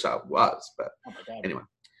wish I was. But anyway,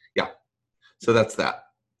 yeah. So that's that.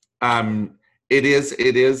 It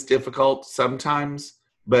is difficult sometimes,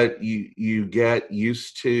 but you get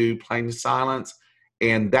used to playing the silence.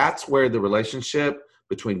 And that's where the relationship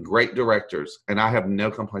between great directors, and I have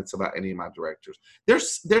no complaints about any of my directors.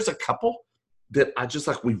 There's a couple that I just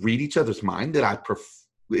like, we read each other's mind that I prefer.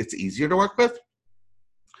 It's easier to work with.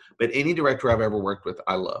 But any director I've ever worked with,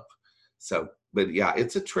 I love. So, but yeah,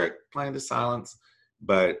 it's a trick playing the silence,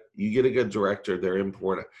 but you get a good director, they're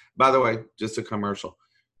important. By the way, just a commercial.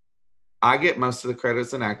 I get most of the credit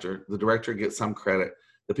as an actor. The director gets some credit.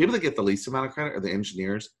 The people that get the least amount of credit are the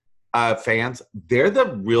engineers, fans. They're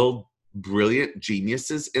the real brilliant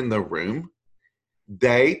geniuses in the room.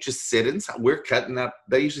 They just sit in. We're cutting up.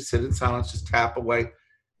 They usually sit in silence, just tap away.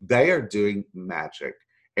 They are doing magic.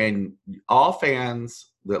 And all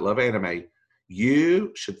fans that love anime,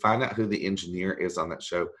 you should find out who the engineer is on that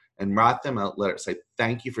show and write them a letter. Say,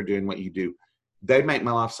 thank you for doing what you do. They make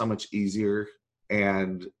my life so much easier.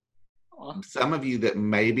 And some of you that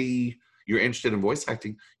maybe you're interested in voice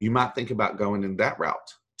acting, you might think about going in that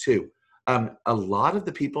route too. A lot of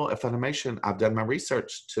the people at Funimation, I've done my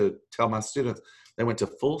research to tell my students, they went to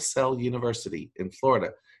Full Sail University in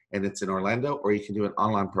Florida, and it's in Orlando, or you can do an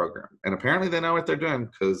online program. And apparently they know what they're doing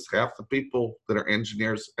because half the people that are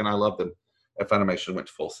engineers, and I love them, at Funimation went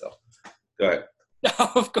to Full Sail. Go ahead.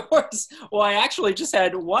 Of course. Well, I actually just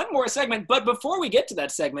had one more segment, but before we get to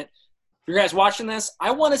that segment, if you guys watching this,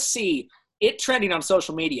 I want to see it trending on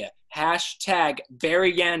social media. Hashtag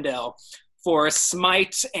Barry Yandell for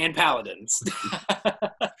Smite and Paladins.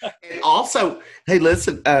 And also, hey,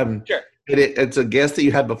 listen, Sure. It's a guest that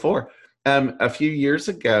you had before. A few years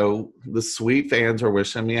ago, the sweet fans were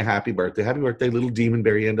wishing me a happy birthday, little demon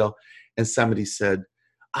Barry Yandell. And somebody said,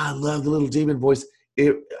 I love the little demon voice.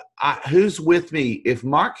 Who's with me? If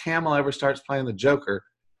Mark Hamill ever starts playing the Joker,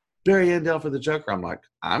 Barry Yandell for the Joker. I'm like,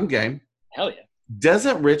 I'm game. Hell yeah.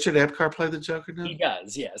 Doesn't Richard Epcar play the Joker now? He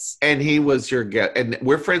does, yes. And he was your guest. And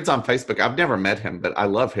we're friends on Facebook. I've never met him, but I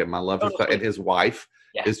love him. I love his and his wife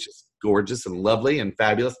is just gorgeous and lovely and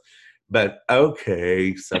fabulous. But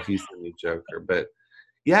okay, so he's the new Joker. But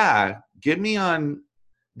yeah, get me on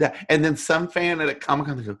that. And then some fan at a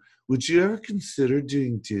Comic-Con goes, would you ever consider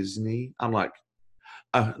doing Disney? I'm like,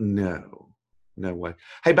 no way.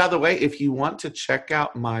 Hey, by the way, if you want to check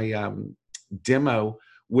out my demo,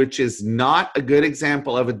 which is not a good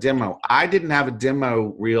example of a demo. I didn't have a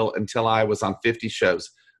demo reel until I was on 50 shows,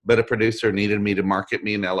 but a producer needed me to market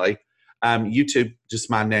me in LA. YouTube, just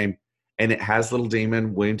my name. And it has Little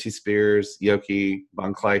Demon, William T. Spears, Yoki,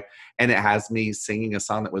 Bon Clay, and it has me singing a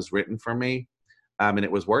song that was written for me. And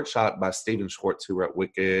it was workshopped by Stephen Schwartz, who wrote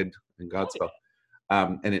Wicked and Godspell.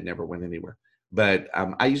 And it never went anywhere. But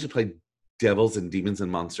I usually play devils and demons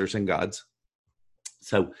and monsters and gods.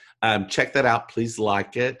 So check that out. Please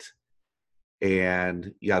like it.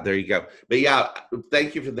 And yeah, there you go. But yeah,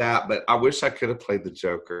 thank you for that. But I wish I could have played the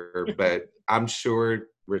Joker, but I'm sure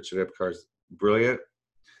Richard Epcar's brilliant.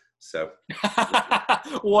 So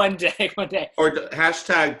one day. Or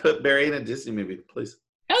hashtag put Barry in a Disney movie, please.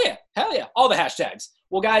 Hell yeah. All the hashtags.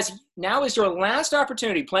 Well, guys, now is your last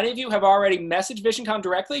opportunity. Plenty of you have already messaged Visioncon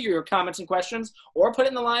directly, your comments and questions, or put it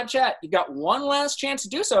in the live chat. You've got one last chance to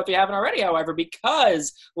do so if you haven't already, however,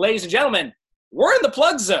 because, ladies and gentlemen, we're in the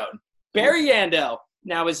plug zone. Barry Yandell,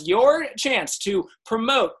 now is your chance to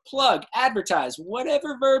promote, plug, advertise,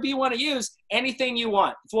 whatever verb you want to use, anything you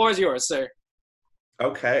want. The floor is yours, sir.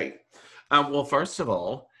 Okay. Well, first of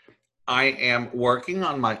all, I am working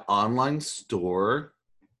on my online store,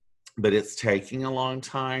 but it's taking a long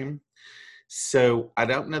time. So I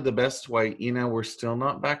don't know the best way. We're still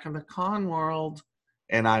not back in the con world,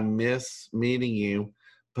 and I miss meeting you.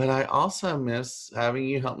 But I also miss having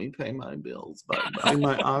you help me pay my bills by buying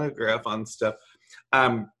my autograph on stuff.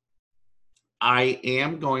 I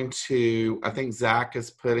am going to, I think Zach is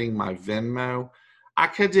putting my Venmo. I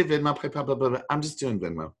could do Venmo, PayPal, but I'm just doing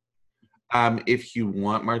Venmo. If you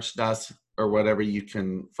want merchandise or whatever, you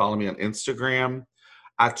can follow me on Instagram.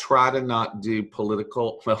 I try to not do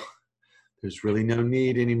political. Well, there's really no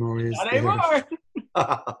need anymore, is there? Not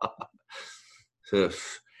anymore.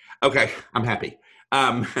 Okay, I'm happy.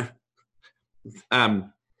 I'm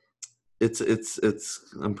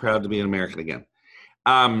proud to be an American again.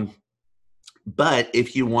 But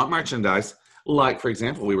if you want merchandise, like for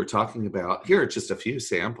example, we were talking about, here are just a few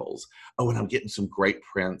samples. Oh, and I'm getting some great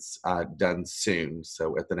prints done soon.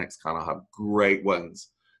 So at the next con, I'll have great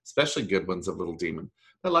ones, especially good ones of Little Demon.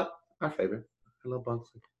 I like our favorite. I love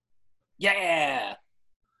Bunkley. Yeah.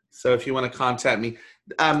 So if you want to contact me,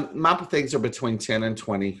 my things are between 10 and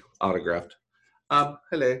 20 autographed.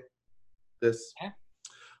 Hello. This. Yeah.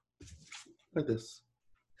 Or this.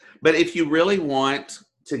 But if you really want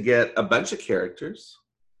to get a bunch of characters,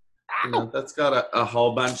 that's got a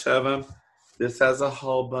whole bunch of them. This has a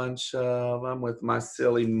whole bunch of them with my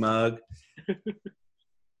silly mug.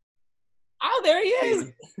 Oh, there he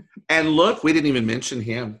is. And look, we didn't even mention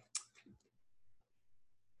him.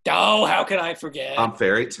 Oh, how can I forget?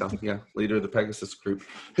 Fairy Tale, leader of the Pegasus group,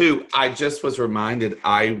 who I just was reminded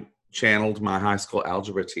I channeled my high school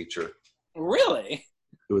algebra teacher. Really?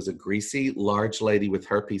 Who was a greasy, large lady with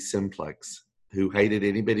herpes simplex who hated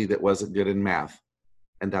anybody that wasn't good in math.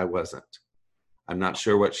 And I wasn't. I'm not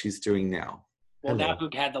sure what she's doing now. Well, now who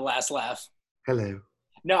had the last laugh? Hello.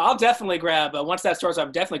 No, I'll definitely grab, once that starts,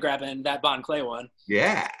 I'm definitely grabbing that Bon Clay one.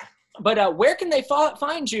 Yeah. But where can they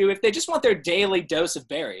find you if they just want their daily dose of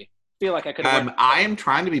Barry? I feel like I could have I am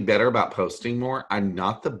trying to be better about posting more. I'm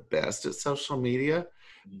not the best at social media,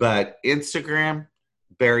 but Instagram,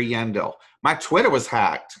 Barry Yandell. My Twitter was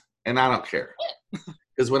hacked, and I don't care.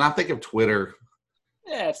 Because when I think of Twitter,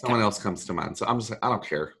 someone else comes to mind. So I'm just like, I don't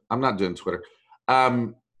care. I'm not doing Twitter.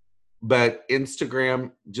 But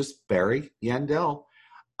Instagram, just Barry Yandell.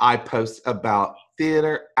 I post about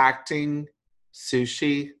theater, acting,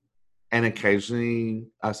 sushi, and occasionally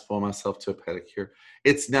I spoil myself to a pedicure.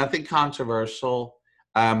 It's nothing controversial.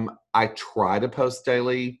 I try to post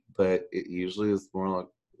daily, but it usually is more like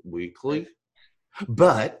weekly.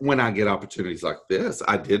 But when I get opportunities like this,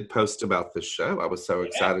 I did post about this show. I was so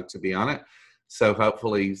excited to be on it. So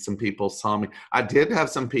hopefully some people saw me. I did have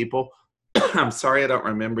some people, I'm sorry I don't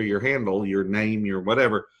remember your handle, your name, your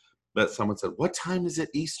whatever, but someone said, what time is it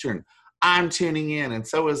Eastern? I'm tuning in, and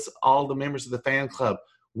so is all the members of the fan club.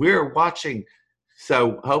 We're watching.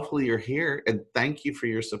 So hopefully you're here, and thank you for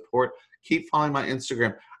your support. Keep following my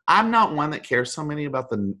Instagram. I'm not one that cares so many about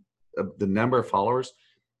the number of followers,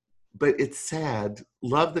 but it's sad.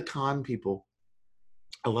 Love the con people.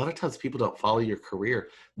 A lot of times people don't follow your career.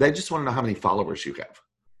 They just want to know how many followers you have.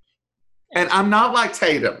 And I'm not like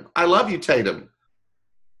Tatum. I love you, Tatum.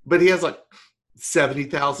 But he has like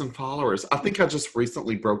 70,000 followers. I think I just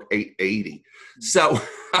recently broke 880. So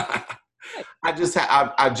I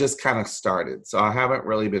just kind of started. So I haven't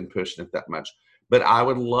really been pushing it that much. But I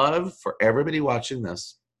would love for everybody watching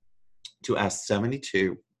this to ask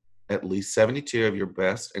at least 72 of your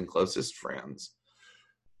best and closest friends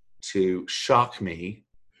to shock me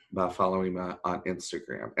by following me on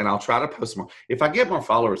Instagram. And I'll try to post more. If I get more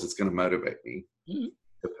followers, it's going to motivate me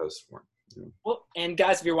to post more. Yeah. Well, and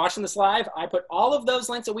guys, if you're watching this live, I put all of those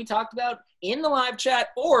links that we talked about in the live chat,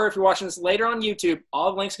 or if you're watching this later on YouTube,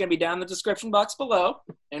 all the links are going to be down in the description box below.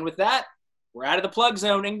 And with that, we're out of the plug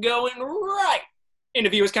zone and going right into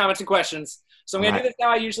viewers' comments and questions. So I'm going to Right. do this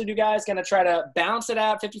how I usually do, guys. Going to try to balance it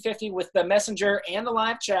out 50-50 with the messenger and the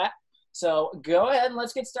live chat. So go ahead and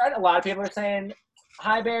let's get started. A lot of people are saying,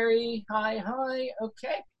 hi, Barry. Hi.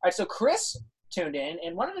 Okay. All right, so Chris tuned in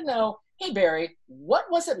and wanted to know, hey, Barry, what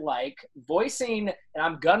was it like voicing, and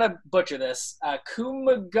I'm going to butcher this,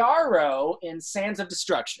 Kumagaro in Sands of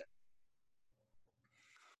Destruction?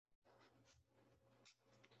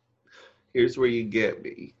 Here's where you get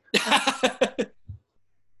me.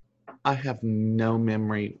 I have no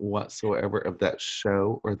memory whatsoever of that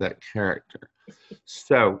show or that character.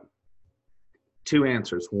 So, two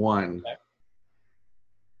answers. One,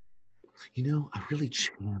 I really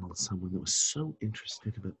channeled someone that was so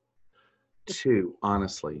interested in it. Two,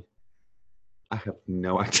 honestly, I have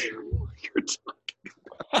no idea what you're talking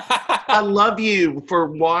about. I love you for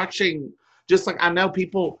watching. Just like I know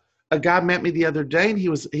people, a guy met me the other day and he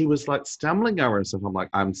was like stumbling over himself. I'm like,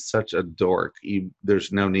 I'm such a dork.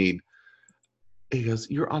 There's no need. He goes,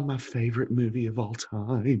 you're on my favorite movie of all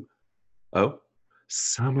time. Oh,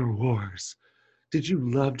 Summer Wars. Did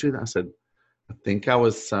you love doing that? I said, I think I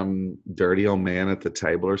was some dirty old man at the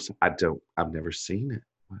table or something. I've never seen it.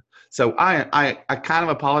 So I kind of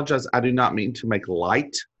apologize. I do not mean to make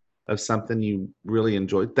light of something you really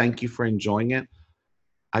enjoyed. Thank you for enjoying it.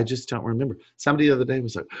 I just don't remember. Somebody the other day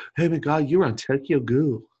was like, hey, my God, you were on Tokyo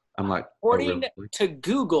Ghoul. I'm like, According to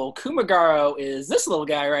Google, Kumagaro is this little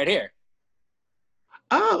guy right here.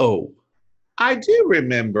 Oh, I do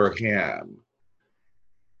remember him.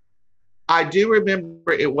 I do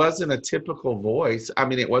remember it wasn't a typical voice. I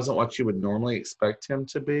mean, it wasn't what you would normally expect him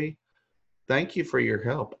to be. Thank you for your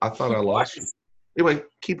help. I thought I lost you. Anyway,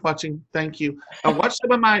 keep watching. Thank you. Watch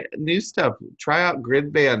some of my new stuff. Try out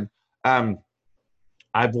Grid Band.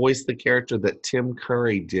 I voiced the character that Tim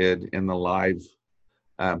Curry did in the live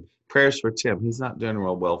Prayers for Tim. He's not doing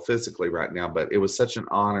real well physically right now, but it was such an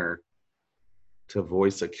honor to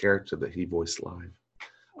voice a character that he voiced live.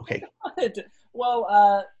 Okay.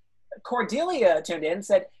 Well, Cordelia tuned in and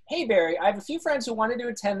said, hey, Barry, I have a few friends who wanted to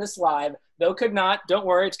attend this live, though could not. Don't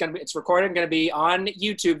worry, it's recorded and going to be on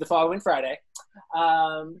YouTube the following Friday.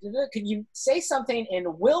 Could you say something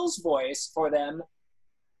in Will's voice for them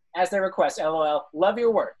as their request? LOL. Love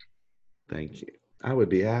your work. Thank you. I would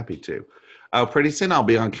be happy to. Pretty soon I'll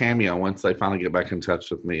be on Cameo once they finally get back in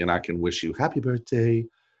touch with me and I can wish you happy birthday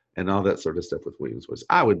and all that sort of stuff with William's voice.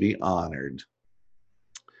 I would be honored.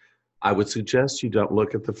 I would suggest you don't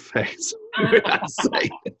look at the face when I say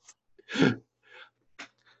it.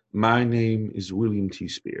 My name is William T.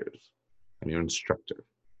 Spears. I'm your instructor,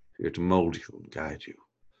 here to mold you and guide you.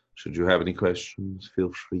 Should you have any questions,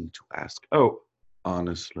 feel free to ask. Oh,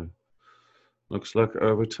 honestly, looks like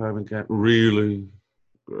overtime again. Really?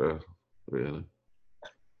 Really?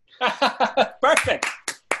 Perfect.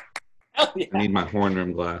 Hell yeah. I need my horn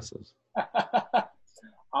rim glasses.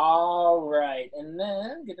 All right, and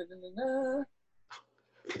then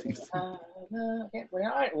okay,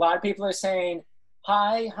 a lot of people are saying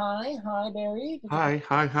hi, Barry. Hi.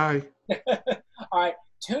 All right,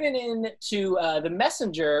 tuning in to the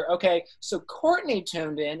messenger. Okay, so Courtney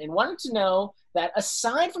tuned in and wanted to know that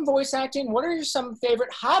aside from voice acting, what are some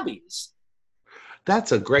favorite hobbies?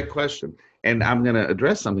 That's a great question, and I'm going to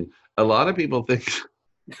address something. A lot of people think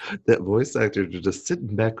that voice actors are just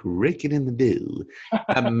sitting back raking in the dough.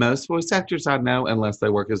 Most voice actors I know, unless they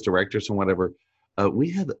work as directors and whatever,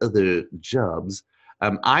 we have other jobs.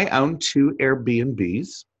 I own 2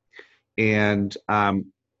 Airbnbs, and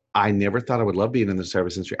I never thought I would love being in the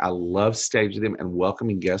service industry. I love staging them and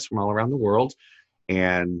welcoming guests from all around the world,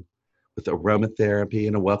 and with aromatherapy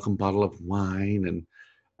and a welcome bottle of wine.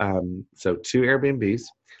 And so 2 Airbnbs.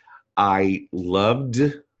 I loved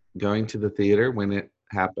going to the theater when it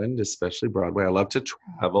happened, especially Broadway. I love to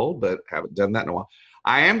travel, but haven't done that in a while.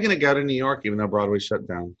 I am going to go to New York, even though Broadway shut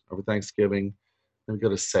down over Thanksgiving. Then go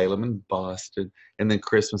to Salem and Boston, and then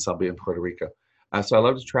Christmas I'll be in Puerto Rico. So I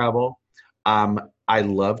love to travel. I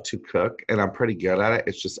love to cook, and I'm pretty good at it.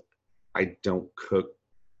 It's just I don't cook.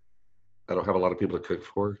 I don't have a lot of people to cook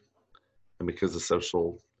for, and because of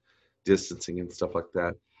social distancing and stuff like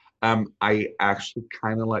that. I actually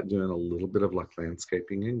kind of like doing a little bit of like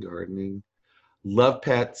landscaping and gardening. Love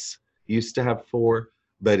pets. Used to have 4,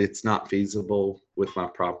 but it's not feasible with my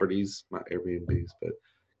properties, my Airbnbs. But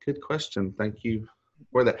good question. Thank you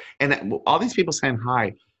for that. And all these people saying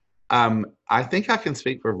hi. I think I can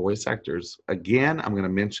speak for voice actors. Again, I'm going to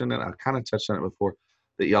mention it. I kind of touched on it before,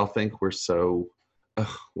 that y'all think we're so,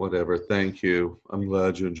 whatever. Thank you. I'm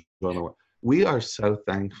glad you enjoyed it. We are so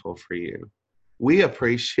thankful for you. We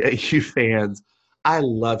appreciate you, fans. I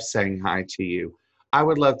love saying hi to you. I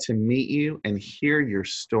would love to meet you and hear your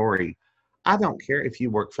story. I don't care if you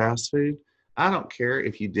work fast food. I don't care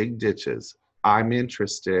if you dig ditches. I'm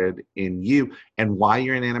interested in you and why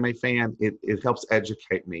you're an anime fan. It helps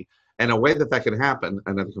educate me. And a way that that can happen,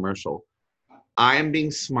 another commercial, I am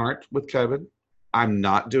being smart with COVID. I'm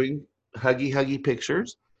not doing huggy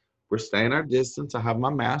pictures. We're staying our distance. I have my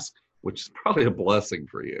mask, which is probably a blessing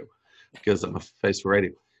for you because I'm a face for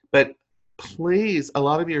radio. But please, a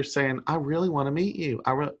lot of you are saying, I really want to meet you.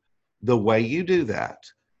 The way you do that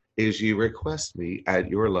is you request me at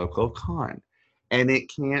your local con. And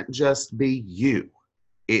it can't just be you.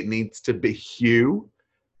 It needs to be you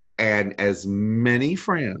and as many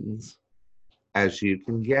friends as you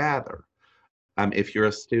can gather. If you're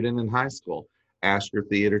a student in high school, ask your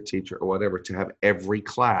theater teacher or whatever to have every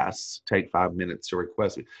class take 5 minutes to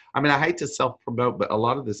request you. I mean, I hate to self-promote, but a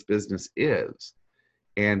lot of this business is.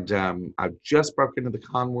 And I've just broke into the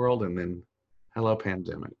con world and then hello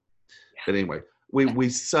pandemic. But anyway, we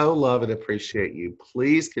so love and appreciate you.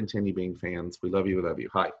 Please continue being fans. We love you. We love you.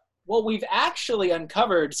 Hi. Well, we've actually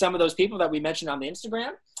uncovered some of those people that we mentioned on the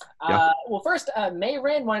Instagram. Yeah. Well, first, May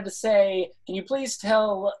Rin wanted to say, can you please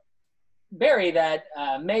tell Barry that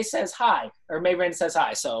May says hi, or May Rin says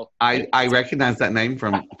hi. So I recognize that name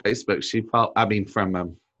from Facebook.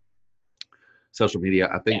 From social media.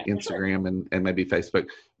 I think Instagram and maybe Facebook.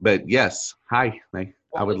 But yes, hi, May.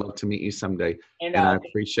 I would love to meet you someday, and I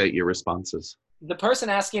appreciate your responses. The person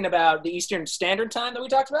asking about the Eastern Standard Time that we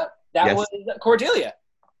talked about, that was Cordelia.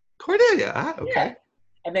 Cordelia, okay. Yeah.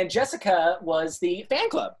 And then Jessica was the fan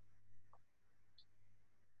club.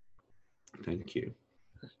 Thank you.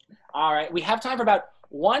 All right, we have time for about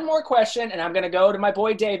one more question, and I'm going to go to my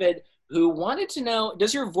boy David, who wanted to know,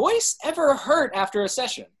 does your voice ever hurt after a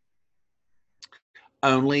session?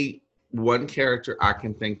 Only one character I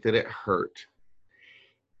can think that it hurt.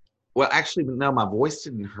 Well, actually, no, my voice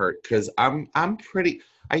didn't hurt because I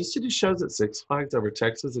used to do shows at Six Flags over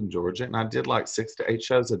Texas and Georgia, and I did like 6 to 8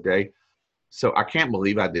 shows a day. So I can't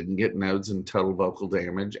believe I didn't get nodes and total vocal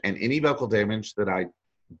damage. And any vocal damage that I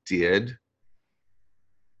did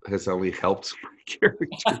has only helped my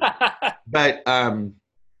character. But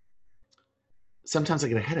sometimes I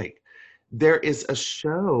get a headache. There is a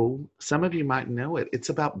show, some of you might know it. It's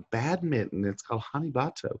about badminton. It's called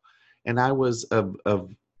Hanibato. And I was a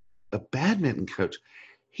badminton coach.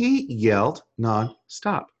 He yelled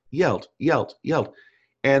nonstop, yelled.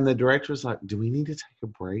 And the director was like, do we need to take a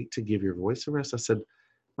break to give your voice a rest? I said,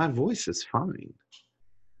 my voice is fine,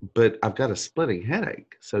 but I've got a splitting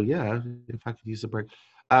headache. So yeah, if I could use a break.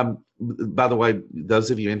 By the way, those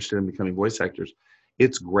of you interested in becoming voice actors,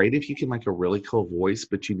 it's great if you can make a really cool voice,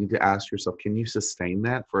 but you need to ask yourself, can you sustain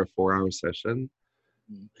that for a 4-hour session?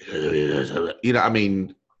 You know, I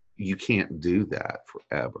mean, you can't do that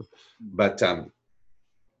forever. But, and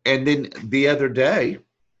then the other day,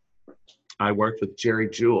 I worked with Jerry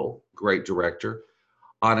Jewell, great director,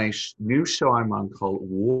 on a new show I'm on called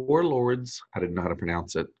Warlords. I didn't know how to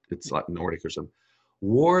pronounce it. It's like Nordic or something.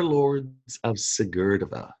 Warlords of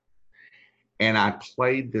Sigurdova. And I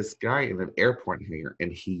played this guy in an airport hangar,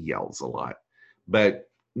 and he yells a lot. But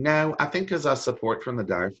no, I think because I support from the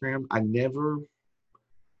diaphragm, I never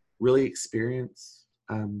really experienced.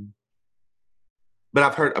 But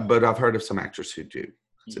I've heard of some actors who do.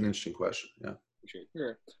 It's an interesting question. Yeah.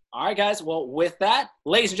 Sure. All right, guys. Well, with that,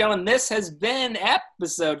 ladies and gentlemen, this has been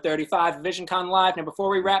episode 35 of Visioncon Live. Now, before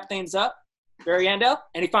we wrap things up, Barry Yandell,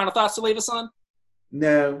 any final thoughts to leave us on?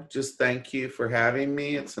 No, just thank you for having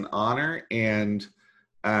me. It's an honor, and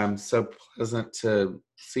so pleasant to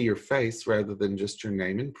see your face rather than just your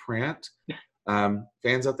name in print.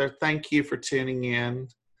 Fans out there, thank you for tuning in,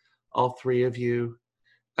 all 3 of you.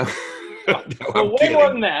 No, way more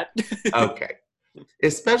than that. Okay.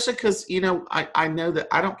 Especially because, you know, I know that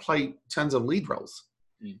I don't play tons of lead roles.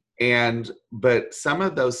 But some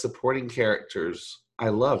of those supporting characters I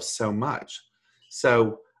love so much.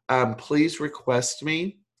 So please request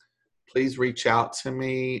me. Please reach out to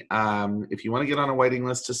me. If you want to get on a waiting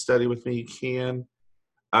list to study with me, you can.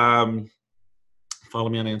 Follow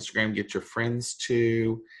me on Instagram. Get your friends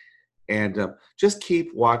too. And just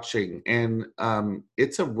keep watching. And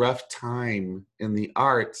it's a rough time in the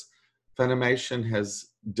arts. Funimation has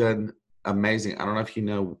done amazing. I don't know if you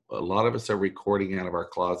know, a lot of us are recording out of our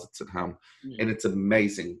closets at home. And it's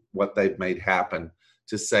amazing what they've made happen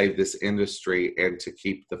to save this industry and to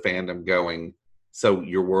keep the fandom going so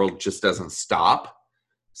your world just doesn't stop.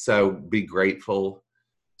 So be grateful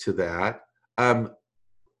to that.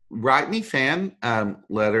 Write me fan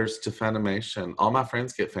letters to Funimation. All my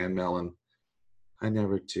friends get fan mail and I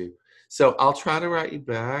never do. So I'll try to write you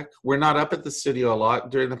back. We're not up at the studio a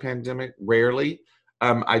lot during the pandemic, rarely.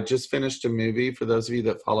 I just finished a movie. For those of you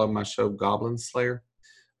that follow my show, Goblin Slayer,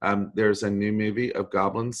 there's a new movie of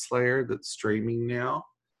Goblin Slayer that's streaming now.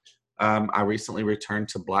 I recently returned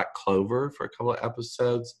to Black Clover for a couple of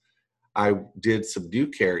episodes. I did some new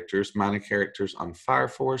characters, minor characters on Fire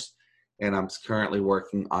Force, and I'm currently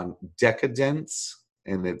working on Decadence,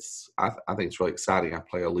 and I think it's really exciting. I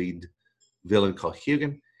play a lead villain called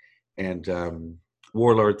Hugin, and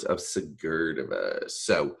Warlords of Sigurd.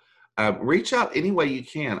 So reach out any way you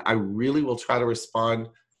can. I really will try to respond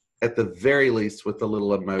at the very least with a little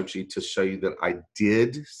emoji to show you that I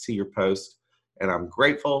did see your post, and I'm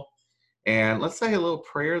grateful. And let's say a little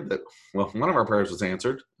prayer that, well, one of our prayers was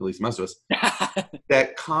answered, at least most of us,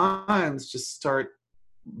 that cons just start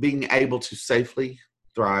being able to safely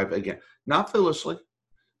thrive again. Not foolishly,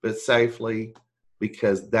 but safely,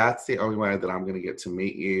 because that's the only way that I'm going to get to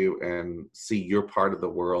meet you and see your part of the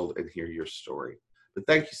world and hear your story. But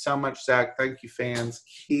thank you so much, Zach. Thank you, fans.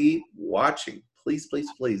 Keep watching. Please, please,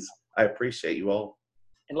 please. I appreciate you all.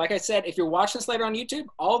 And like I said, if you're watching this later on YouTube,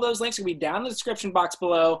 all those links will be down in the description box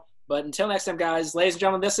below. But until next time, guys, ladies and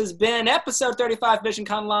gentlemen, this has been episode 35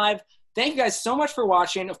 Visioncon Live. Thank you guys so much for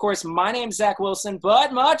watching. Of course, my name's Zach Wilson,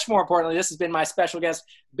 but much more importantly, this has been my special guest,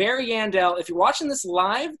 Barry Yandell. If you're watching this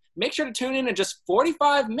live, make sure to tune in just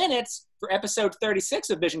 45 minutes for episode 36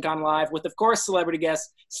 of Visioncon Live with, of course, celebrity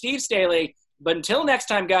guest Steve Staley. But until next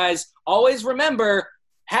time, guys, always remember,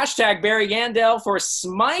 hashtag Barry Yandell for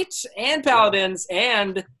Smite and Paladins,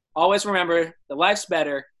 and always remember that life's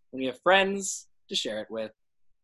better when you have friends to share it with.